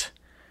accompaniment,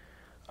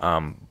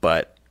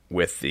 but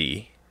with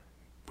the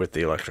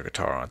electric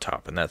guitar on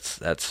top, and that's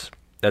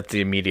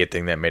the immediate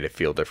thing that made it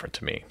feel different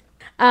to me.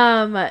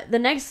 The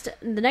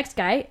next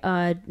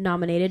guy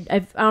nominated. I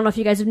don't know if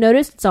you guys have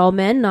noticed. It's all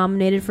men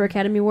nominated for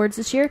Academy Awards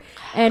this year,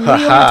 and we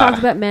only talked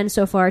about men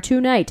so far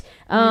tonight.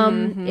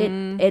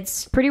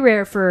 It's pretty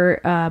rare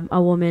for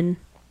a woman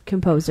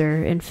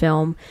composer in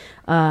film,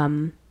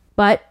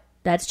 but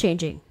that's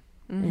changing.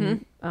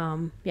 And,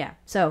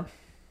 So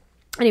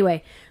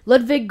anyway,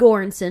 Ludwig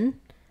Göransson.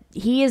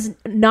 He is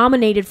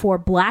nominated for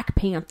Black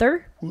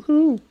Panther.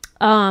 Woohoo!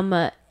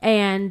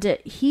 And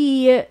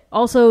he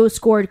also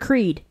scored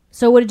Creed.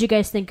 So what did you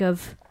guys think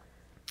of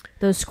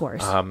those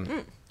scores?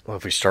 Well,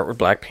 if we start with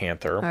Black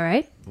Panther, All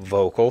right.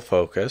 vocal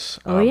focus,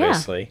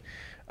 obviously.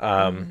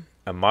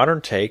 A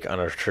modern take on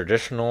a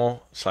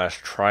traditional /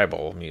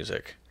 tribal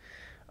music.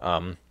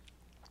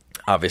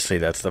 Obviously,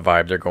 that's the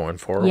vibe they're going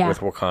for with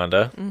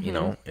Wakanda.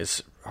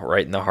 It's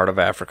right in the heart of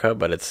Africa,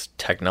 but it's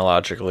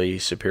technologically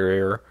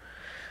superior.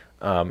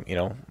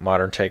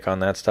 Modern take on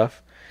that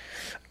stuff.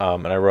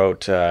 And I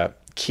wrote,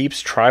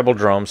 keeps tribal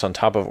drums on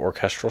top of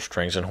orchestral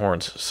strings and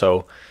horns.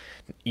 So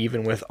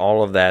even with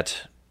all of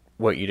that,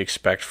 what you'd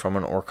expect from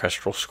an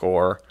orchestral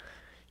score,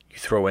 you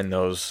throw in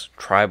those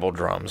tribal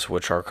drums,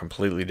 which are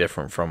completely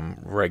different from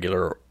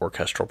regular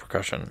orchestral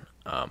percussion,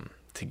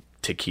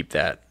 to keep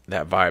that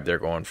vibe they're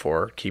going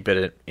for. Keep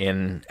it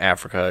in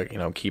Africa,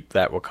 keep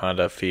that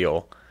Wakanda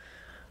feel,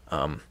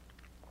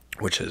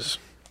 which is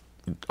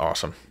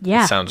awesome.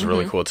 Yeah. It sounds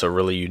really cool. It's a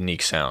really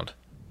unique sound.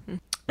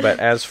 But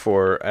as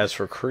for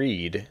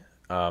Creed,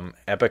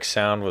 epic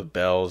sound with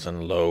bells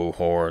and low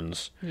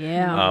horns.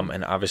 Yeah.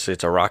 And obviously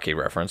it's a Rocky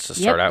reference to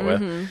start out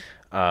with.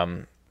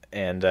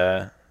 And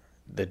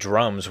the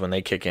drums, when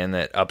they kick in,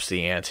 that ups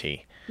the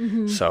ante.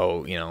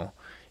 So,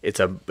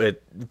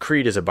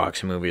 Creed is a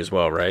boxing movie as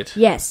well, right?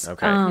 Yes.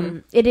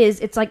 Okay. It is.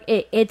 It's like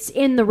it's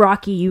in the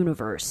Rocky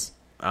universe.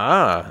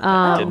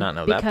 I did not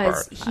know that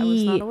because part. I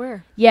was not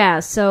aware. Yeah.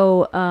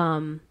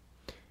 So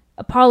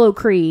Apollo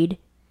Creed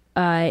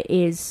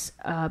is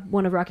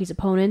one of Rocky's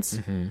opponents,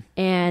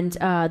 and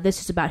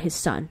this is about his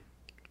son.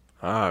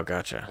 Oh,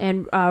 gotcha.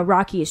 And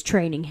Rocky is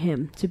training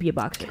him to be a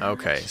boxer.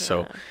 Okay,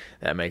 so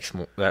that makes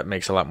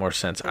a lot more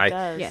sense.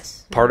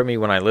 Yes. Part of me,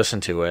 when I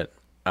listened to it,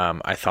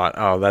 I thought,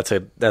 oh,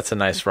 that's a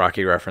nice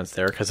Rocky reference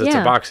there because it's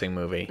a boxing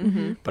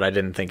movie. But I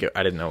didn't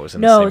know it was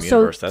in the same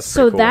universe. That's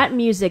pretty cool. That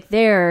music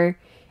there,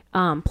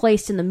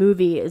 placed in the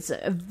movie is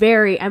a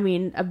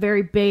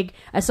very big.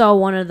 I saw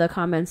one of the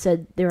comments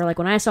said they were like,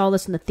 when I saw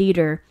this in the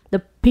theater, the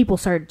people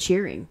started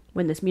cheering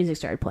when this music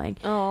started playing.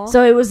 Aww.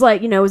 So it was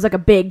like, it was like a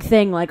big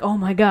thing, like, oh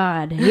my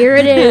God, here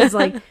it is,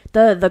 like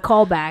the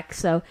callback.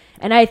 So,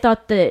 and I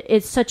thought that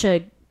it's such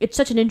an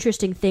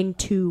interesting thing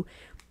to,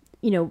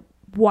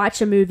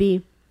 watch a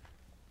movie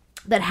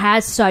that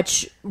has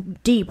such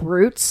deep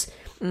roots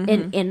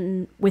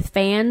in with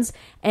fans,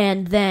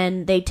 and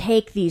then they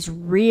take these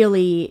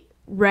really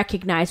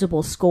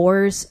recognizable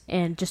scores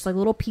and just like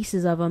little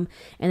pieces of them,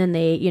 and then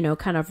they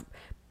kind of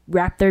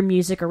wrap their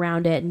music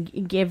around it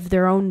and give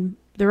their own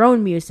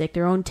music,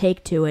 their own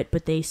take to it,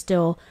 but they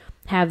still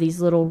have these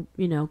little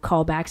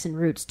callbacks and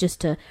roots just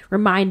to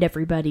remind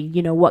everybody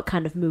what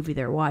kind of movie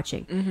they're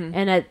watching.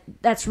 And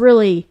that's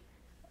really,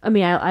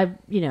 I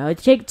it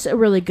takes a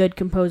really good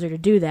composer to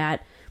do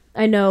that.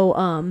 I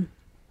know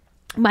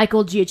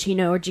Michael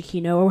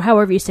Giacchino or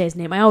however you say his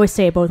name. I always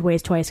say it both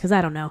ways twice because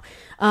I don't know.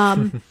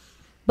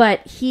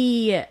 But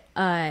he,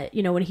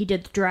 when he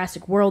did the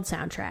Jurassic World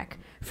soundtrack,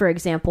 for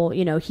example,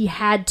 he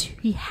had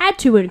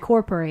to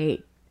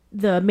incorporate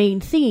the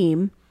main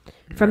theme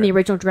from the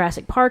original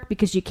Jurassic Park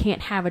because you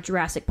can't have a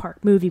Jurassic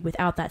Park movie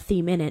without that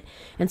theme in it,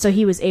 and so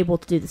he was able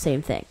to do the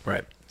same thing.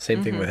 Right.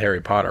 Same thing with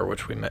Harry Potter,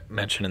 which we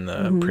mentioned in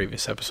the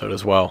previous episode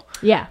as well.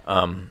 Yeah.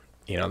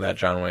 That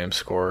John Williams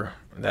score,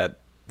 that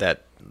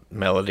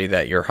melody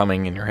that you're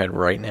humming in your head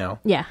right now,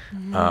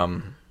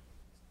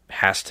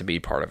 has to be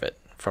part of it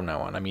from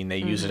now on. They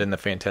use it in the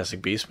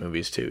Fantastic Beasts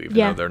movies too, even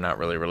though they're not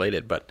really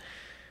related. But,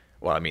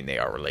 they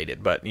are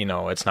related, but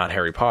it's not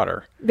Harry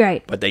Potter,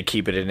 right? But they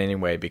keep it in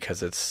anyway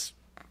because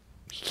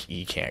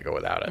you can't go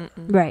without it,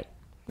 right?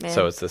 Man.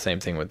 So it's the same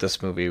thing with this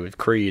movie with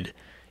Creed.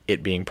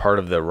 It being part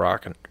of the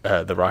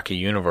Rocky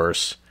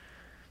universe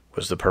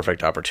was the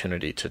perfect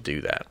opportunity to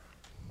do that.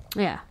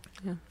 Yeah.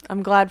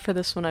 I'm glad for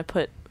this one I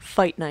put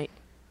Fight Night.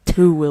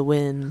 Who will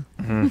win?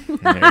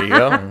 There you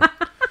go.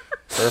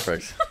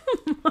 Perfect.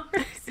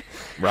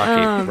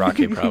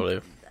 Rocky probably.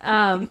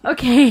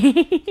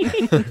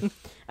 Okay.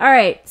 All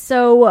right.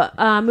 So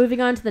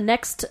moving on to the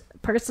next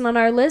person on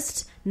our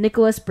list,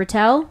 Nicholas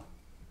Britell.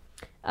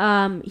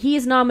 He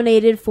is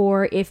nominated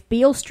for If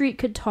Beale Street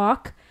Could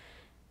Talk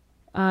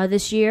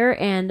this year,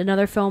 and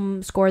another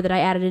film score that I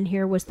added in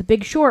here was The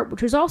Big Short,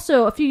 which was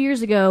also a few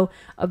years ago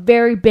a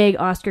very big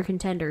Oscar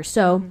contender.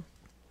 So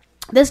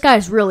this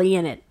guy's really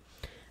in it.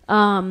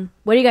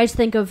 What do you guys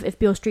think of If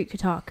Beale Street Could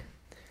Talk?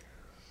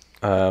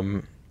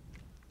 Let's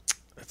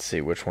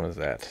see, which one is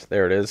that?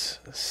 There it is.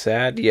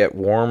 Sad yet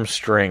warm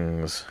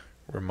strings,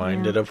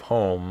 reminded of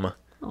home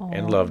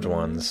and loved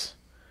ones.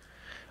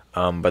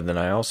 But then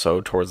I also,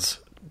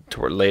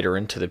 toward later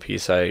into the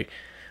piece, I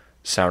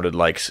sounded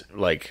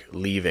like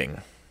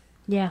leaving,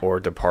 or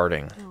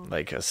departing,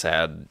 like a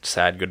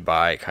sad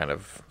goodbye kind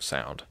of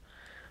sound.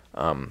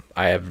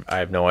 I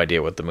have no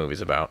idea what the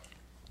movie's about,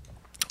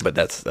 but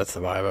that's the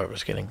vibe I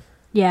was getting.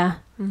 Yeah.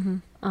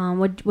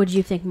 What did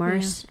you think,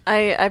 Mars?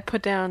 Yeah. I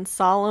put down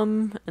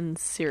solemn and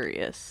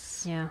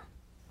serious. Yeah.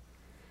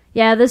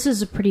 Yeah, this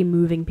is a pretty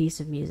moving piece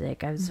of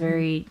music. I was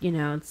very,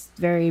 it's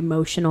very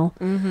emotional.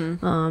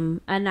 And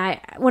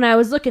when I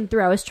was looking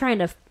through, I was trying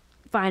to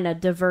find a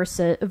diverse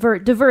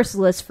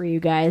list for you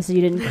guys. So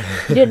you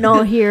didn't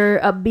all hear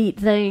upbeat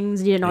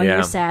things. You didn't all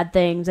hear sad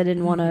things. I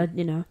didn't want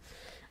to,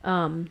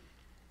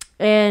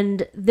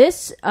 and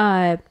this,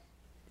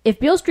 If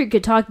Beale Street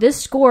Could Talk,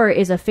 this score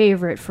is a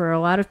favorite for a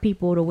lot of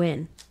people to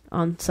win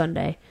on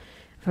Sunday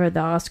for the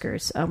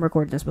Oscars. I'm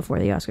recording this before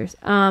the Oscars.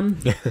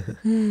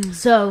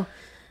 So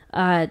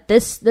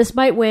this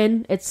might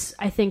win.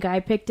 I think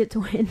I picked it to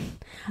win.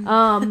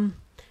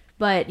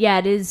 But yeah,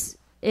 it is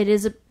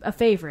a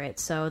favorite,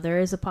 so there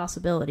is a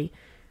possibility.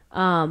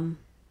 And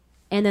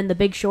then The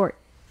Big Short.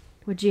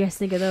 What do you guys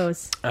think of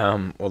those?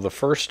 Well, the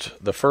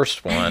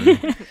first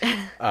one,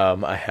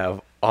 I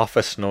have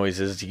office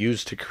noises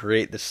used to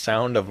create the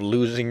sound of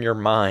losing your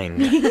mind.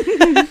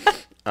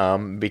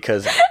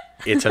 Because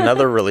it's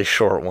another really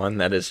short one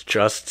that is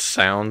just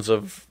sounds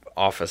of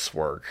office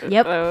work.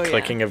 Yep.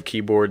 Clicking of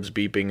keyboards,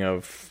 beeping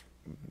of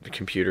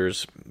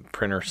computers,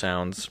 printer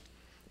sounds,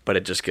 but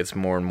it just gets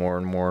more and more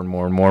and more and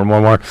more and more and more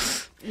and more.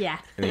 Yeah.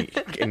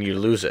 And you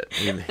lose it.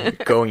 You're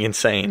going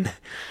insane.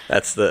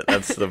 That's the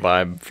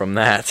vibe from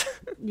that.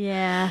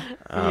 Yeah.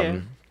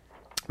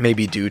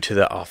 Maybe due to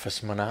the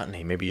office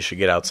monotony. Maybe you should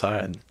get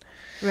outside.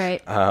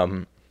 Right.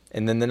 And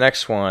then the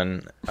next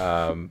one,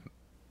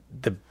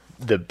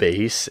 the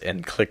bass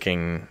and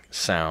clicking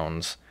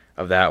sounds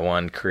of that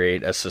one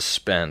create a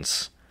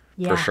suspense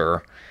for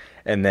sure,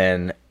 and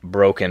then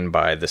broken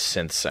by the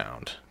synth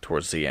sound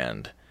towards the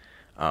end,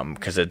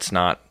 because it's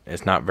not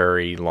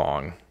very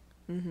long,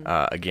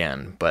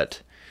 again,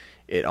 but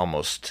it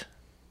almost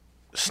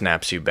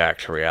snaps you back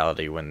to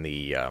reality when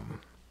the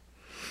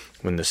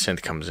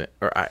synth comes in,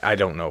 or I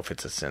don't know if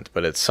it's a synth,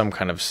 but it's some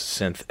kind of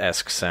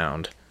synth-esque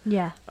sound.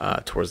 Yeah.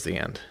 Towards the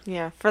end.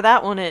 Yeah, for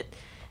that one, it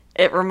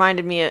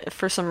reminded me,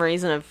 for some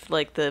reason, of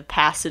like the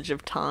passage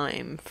of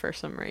time. For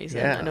some reason,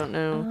 Yeah. I don't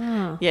know.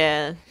 Oh.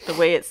 Yeah, the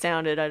way it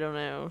sounded, I don't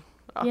know.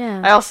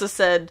 Yeah. I also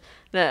said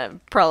that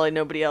probably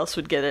nobody else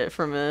would get it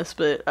from this,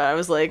 but I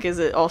was like, is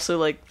it also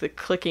like the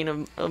clicking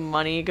of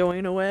money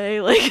going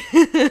away? Like,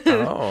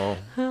 Oh,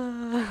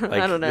 like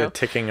I don't know. The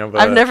ticking of.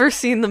 I've never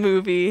seen the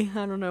movie.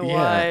 I don't know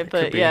why, it could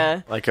but be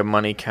yeah. like a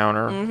money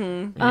counter.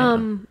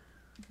 Mm-hmm.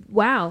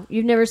 Wow.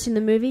 You've never seen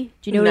the movie?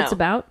 Do you know what it's No.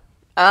 about?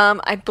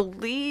 I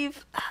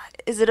believe,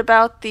 is it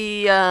about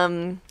the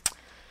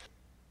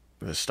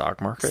The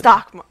stock market.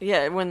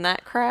 yeah, when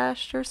that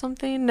crashed or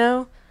something?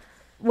 No.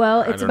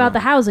 Well, it's don't about know. the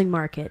housing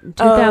market in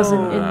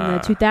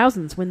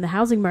 2000s when the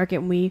housing market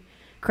when we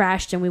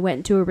crashed and we went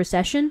into a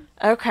recession.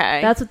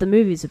 Okay. That's what the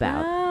movie's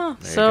about. Oh,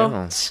 There you so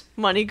go.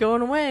 money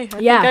going away. I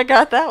Yeah. think I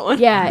got that one.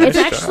 Yeah, it's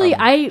Nice actually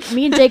job.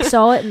 me and Jake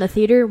saw it in the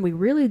theater and we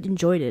really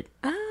enjoyed it.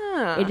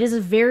 Ah. It is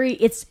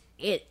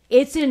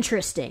it's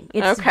interesting.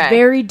 It's Okay.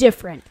 very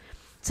different.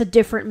 It's a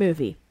different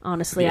movie,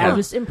 honestly. I Yeah.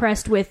 was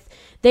impressed with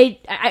it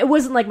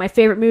wasn't like my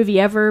favorite movie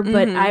ever,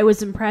 but I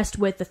was impressed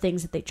with the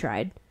things that they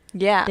tried.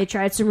 Yeah. They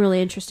tried some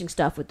really interesting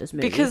stuff with this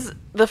movie. Because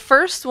the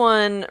first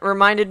one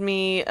reminded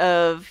me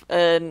of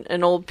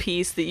an old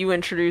piece that you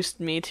introduced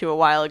me to a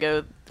while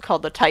ago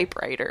called The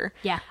Typewriter.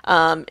 Yeah.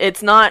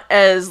 It's not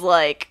as,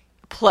 like,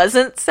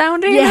 pleasant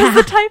sounding Yeah. as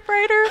The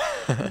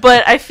Typewriter,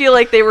 but I feel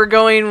like they were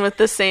going with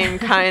the same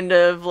kind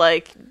of,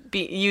 like,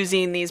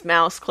 using these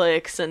mouse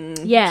clicks and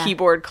Yeah.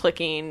 keyboard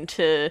clicking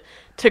to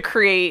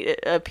create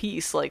a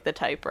piece like The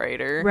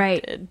Typewriter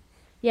Right. did.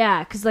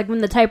 Yeah, because like when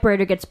the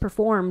typewriter gets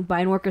performed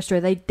by an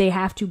orchestra, they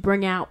have to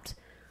bring out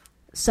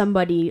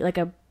somebody like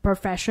a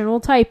professional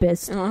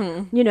typist,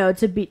 you know,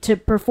 to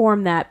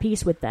perform that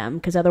piece with them.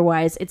 Because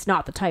otherwise, it's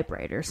not the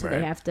typewriter. So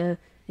Right. they have to,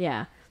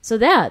 yeah. So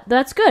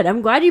that's good.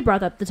 I'm glad you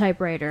brought up The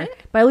Typewriter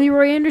by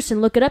Leroy Anderson.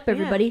 Look it up,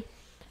 everybody,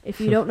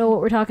 if you don't know what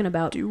we're talking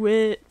about. Do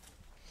it.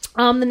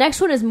 The next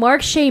one is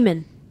Mark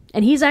Shaman,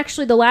 and he's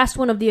actually the last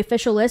one of the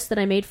official list that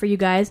I made for you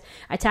guys.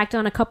 I tacked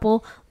on a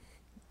couple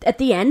at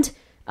the end.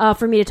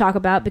 For me to talk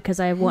about because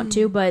I want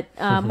to, but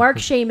Mark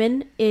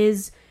Shaman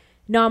is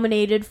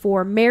nominated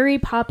for Mary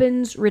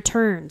Poppins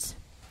Returns.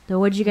 So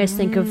what did you guys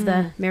think of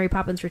the Mary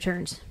Poppins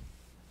Returns?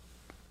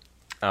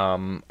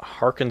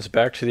 Harkens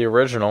back to the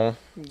original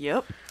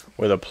Yep.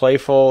 with a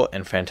playful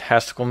and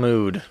fantastical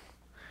mood.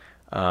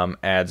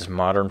 Adds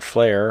modern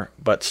flair,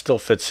 but still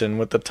fits in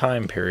with the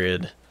time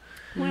period.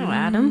 Wow,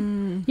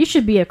 Adam, you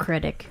should be a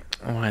critic.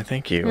 Oh, I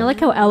thank you. I like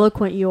how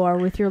eloquent you are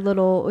with your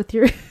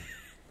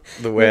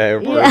The way I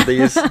word Yeah.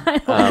 these.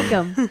 I like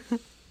 'em.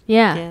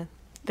 Yeah. Yeah,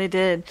 they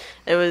did.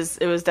 It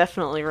was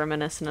definitely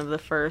reminiscent of the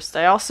first.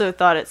 I also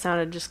thought it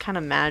sounded just kind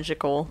of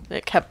magical.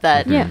 It kept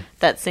that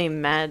that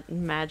same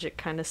magic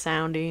kind of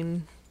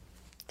sounding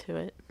to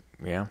it.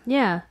 Yeah.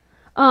 Yeah.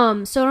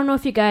 So I don't know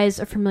if you guys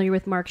are familiar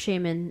with Mark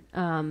Shaman.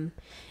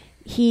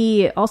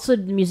 He also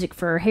did music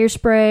for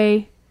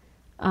Hairspray,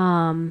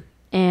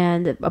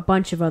 and a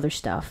bunch of other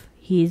stuff.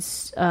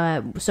 He's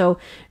so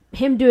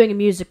him doing a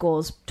musical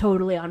is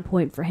totally on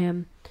point for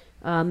him.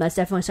 That's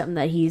definitely something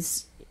that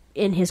he's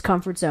in his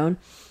comfort zone.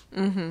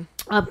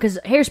 Because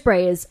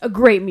Hairspray is a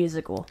great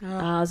musical.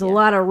 There's a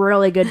lot of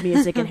really good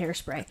music in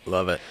Hairspray.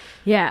 Love it.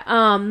 Yeah.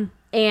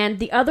 And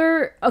the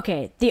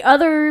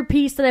other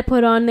piece that I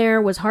put on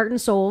there was Heart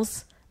and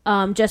Souls.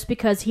 Just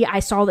because I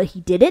saw that he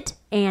did it,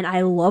 and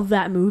I love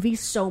that movie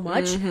so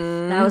much.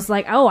 And I was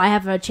like, oh, I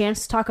have a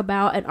chance to talk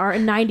about a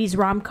 90s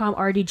rom-com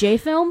RDJ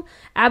film?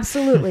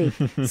 Absolutely.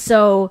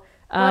 So,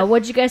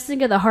 what'd you guys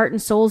think of the Heart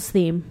and Souls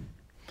theme?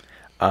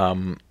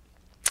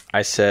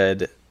 I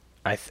said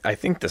I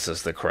think this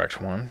is the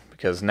correct one,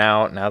 because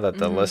now that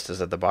the list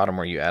is at the bottom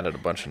where you added a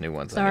bunch of new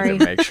ones, I need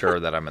to make sure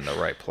that I'm in the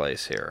right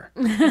place here.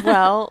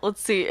 Well,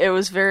 let's see. It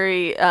was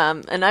very,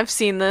 and I've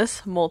seen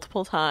this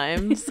multiple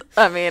times.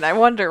 I mean, I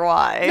wonder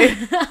why.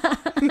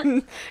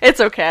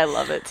 It's okay. I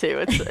love it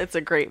too. It's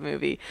a great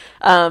movie.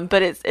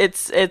 But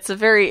it's a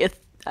very,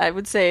 I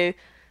would say,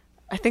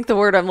 I think the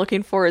word I'm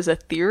looking for is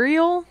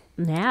ethereal.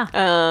 Yeah.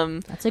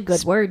 That's a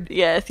good word.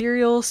 Yeah,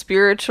 ethereal,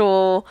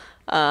 spiritual.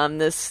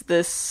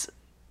 This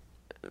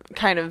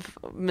kind of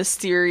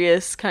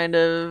mysterious, kind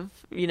of,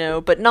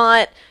 but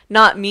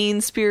not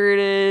mean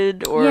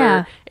spirited,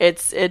 or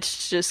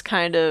it's just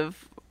kind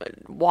of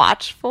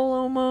watchful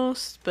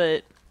almost.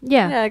 But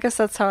yeah, I guess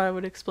that's how I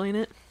would explain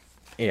it.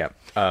 Yeah,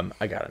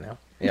 I got it now.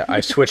 Yeah, I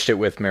switched it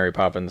with Mary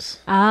Poppins.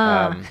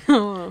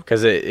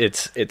 Because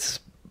it's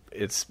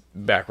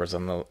backwards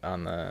on the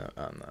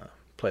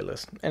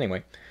playlist.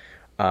 Anyway,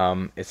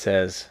 it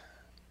says.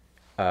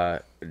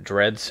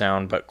 Dread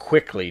sound, but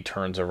quickly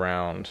turns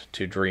around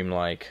to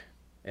dreamlike,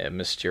 a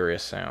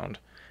mysterious sound,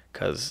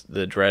 because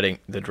the dread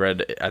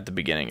at the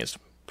beginning is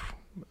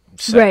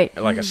like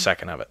a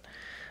second of it,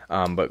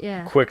 but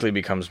quickly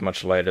becomes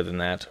much lighter than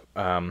that,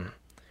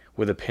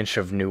 with a pinch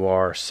of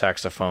noir,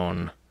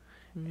 saxophone,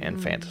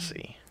 and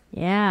fantasy.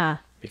 Yeah,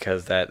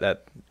 because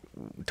that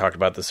we talked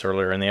about this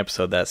earlier in the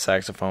episode. That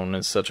saxophone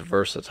is such a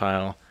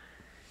versatile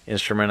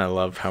instrument. I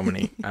love I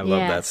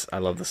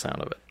love the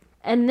sound of it.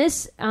 And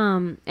this,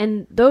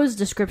 and those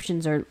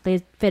descriptions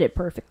they fit it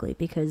perfectly,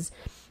 because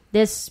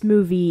this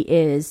movie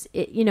is,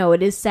 it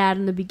is sad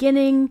in the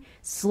beginning,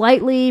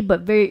 slightly,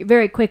 but very,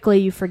 very quickly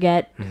you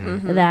forget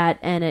that,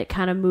 and it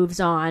kind of moves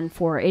on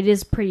it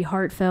is pretty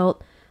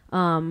heartfelt,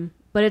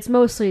 but it's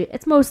mostly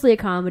a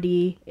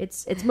comedy.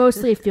 It's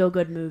mostly a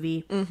feel-good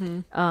movie.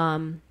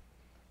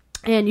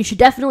 And you should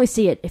definitely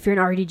see it if you're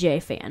an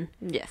RDJ fan.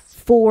 Yes.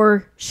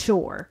 For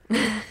sure.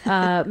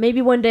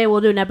 Maybe one day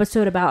we'll do an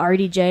episode about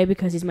RDJ,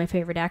 because he's my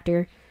favorite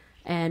actor,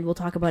 and we'll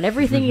talk about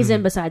everything he's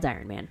in besides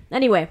Iron Man.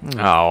 Anyway.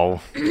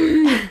 Oh.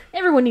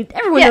 Everyone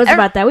knows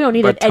about that. We don't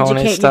need to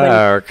educate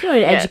anybody. We don't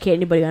need to educate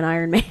anybody on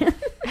Iron Man.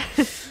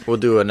 We'll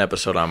do an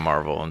episode on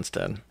Marvel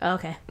instead.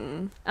 Okay.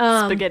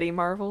 Spaghetti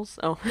Marvels.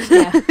 Oh.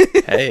 Yeah.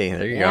 Hey,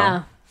 there you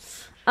go.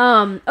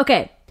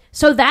 Okay.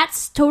 So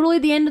that's totally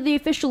the end of the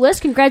official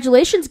list.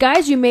 Congratulations,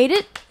 guys. You made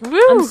it. Woo.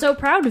 I'm so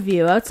proud of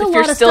you. That's a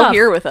lot of stuff. If you're still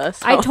here with us.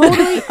 I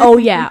totally... Oh,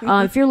 yeah.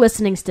 If you're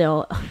listening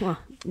still. Well,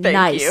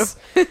 Thank you.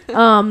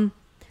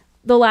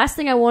 The last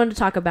thing I wanted to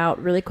talk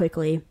about really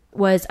quickly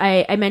was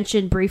I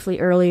mentioned briefly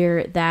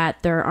earlier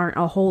that there aren't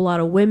a whole lot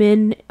of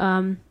women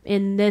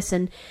in this.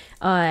 And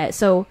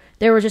so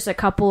there were just a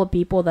couple of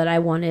people that I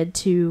wanted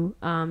to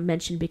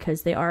mention,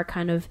 because they are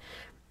kind of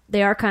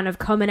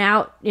coming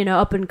out,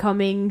 up and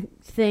coming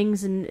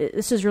things. And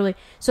this is really,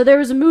 so there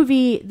was a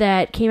movie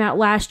that came out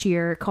last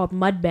year called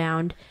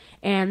Mudbound,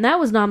 and that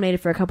was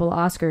nominated for a couple of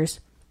Oscars.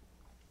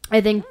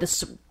 I think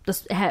this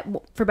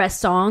for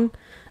best song,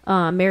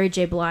 Mary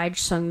J.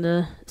 Blige sung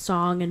the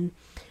song,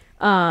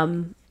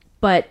 and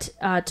but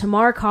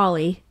Tamar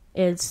Kali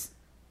is,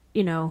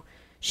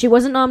 she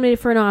wasn't nominated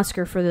for an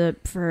Oscar for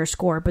her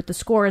score, but the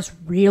score is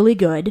really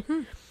good.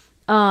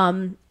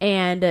 And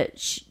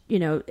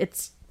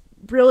it's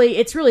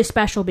really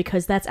special,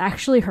 because that's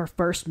actually her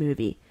first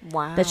movie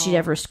that she'd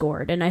ever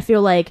scored, and I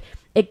feel like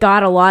it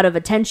got a lot of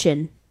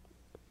attention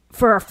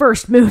for a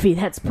first movie.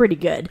 That's pretty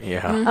good.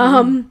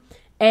 Yeah.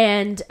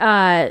 And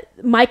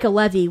Micah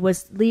Levy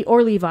was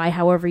Levi,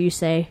 however you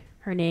say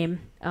her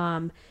name.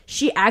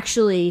 She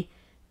actually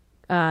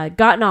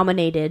got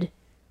nominated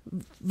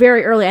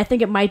very early. I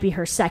think it might be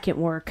her second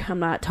work. I'm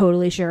not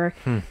totally sure,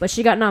 but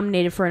she got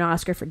nominated for an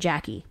Oscar for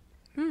Jackie.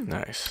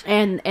 Nice.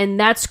 And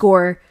that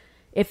score,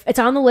 if it's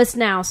on the list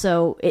now,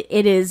 so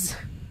it is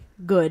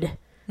good.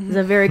 It's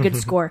a very good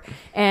score.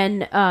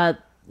 And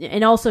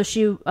also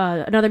she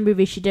another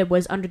movie she did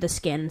was Under the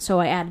Skin, so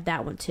I added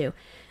that one too.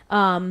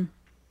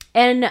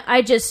 And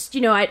I just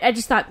I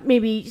just thought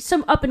maybe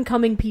some up and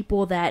coming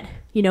people that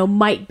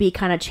might be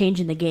kind of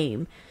changing the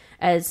game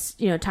as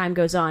time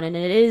goes on, and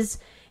it is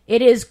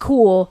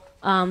cool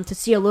to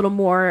see a little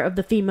more of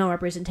the female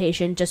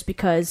representation, just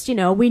because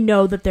we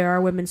know that there are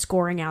women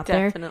scoring out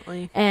there.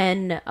 Definitely.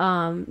 And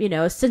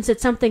since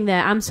it's something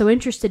that I'm so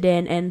interested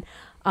in, and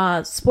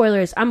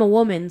spoilers, I'm a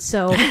woman,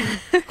 so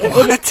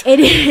it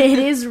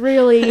is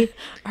really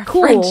Our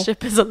cool.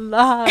 friendship is a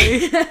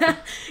lie.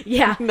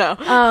 Yeah. No.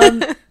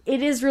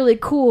 It is really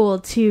cool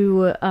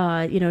to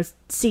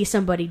see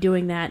somebody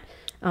doing that.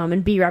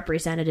 And be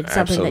represented in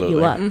something that you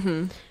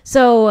love.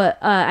 So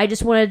I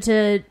just wanted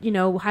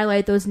to,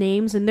 highlight those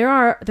names, and there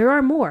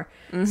are more.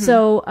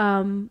 So,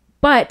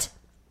 but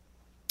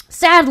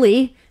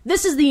sadly,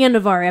 this is the end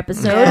of our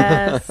episode.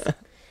 Yes.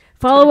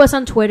 Follow us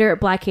on Twitter at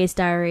Black Case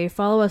Diary.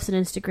 Follow us on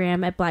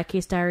Instagram at Black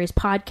Case Diaries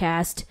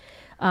Podcast.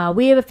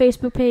 We have a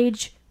Facebook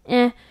page.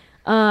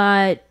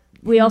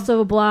 We also have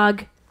a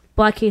blog,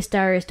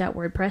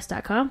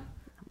 blackcasediaries.wordpress.com.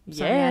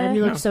 Sorry, Adam,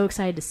 you look so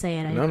excited to say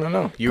it.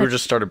 No. You were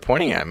just started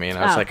pointing at me, and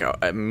I was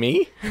like,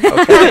 me?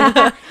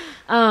 Okay.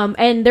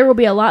 And there will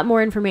be a lot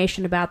more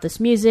information about this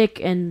music,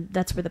 and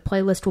that's where the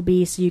playlist will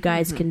be, so you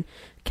guys can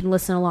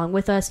listen along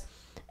with us.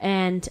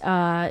 And,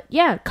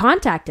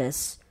 contact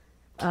us.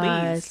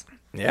 Please.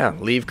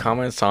 Leave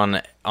comments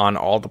on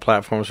all the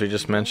platforms we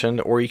just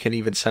mentioned, or you can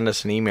even send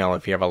us an email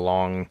if you have a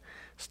long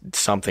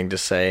something to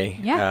say.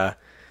 Yeah.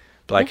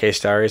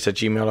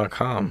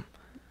 blackcasediaries@gmail.com.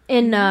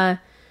 And,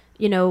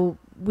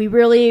 we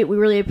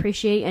really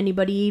appreciate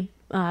anybody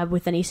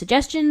with any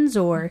suggestions,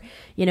 or,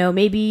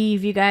 maybe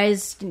if you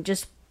guys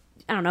just,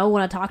 I don't know,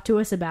 want to talk to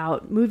us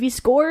about movie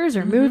scores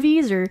or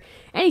movies or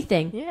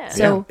anything. Yeah.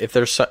 So if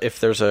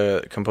there's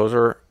a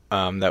composer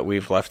that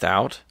we've left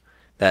out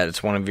that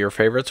it's one of your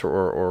favorites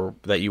or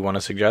that you want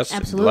to suggest,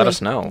 absolutely. let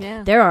us know.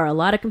 Yeah. there are a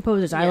lot of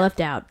composers I left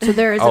out, so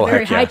there is a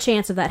very high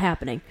chance of that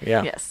happening.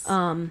 Yeah. Yes. So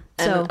and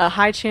a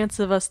high chance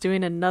of us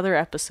doing another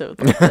episode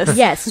like this.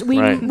 yes,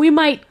 we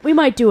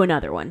might do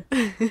another one.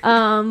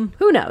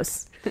 Who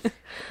knows?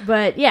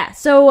 But yeah,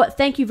 so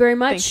thank you very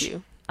much.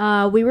 Thank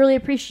you. We really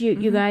appreciate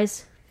you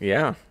guys.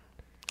 Yeah.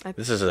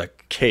 This is a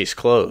case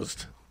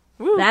closed.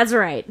 That's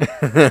right.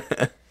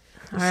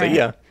 See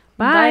ya.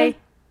 Bye. Bye.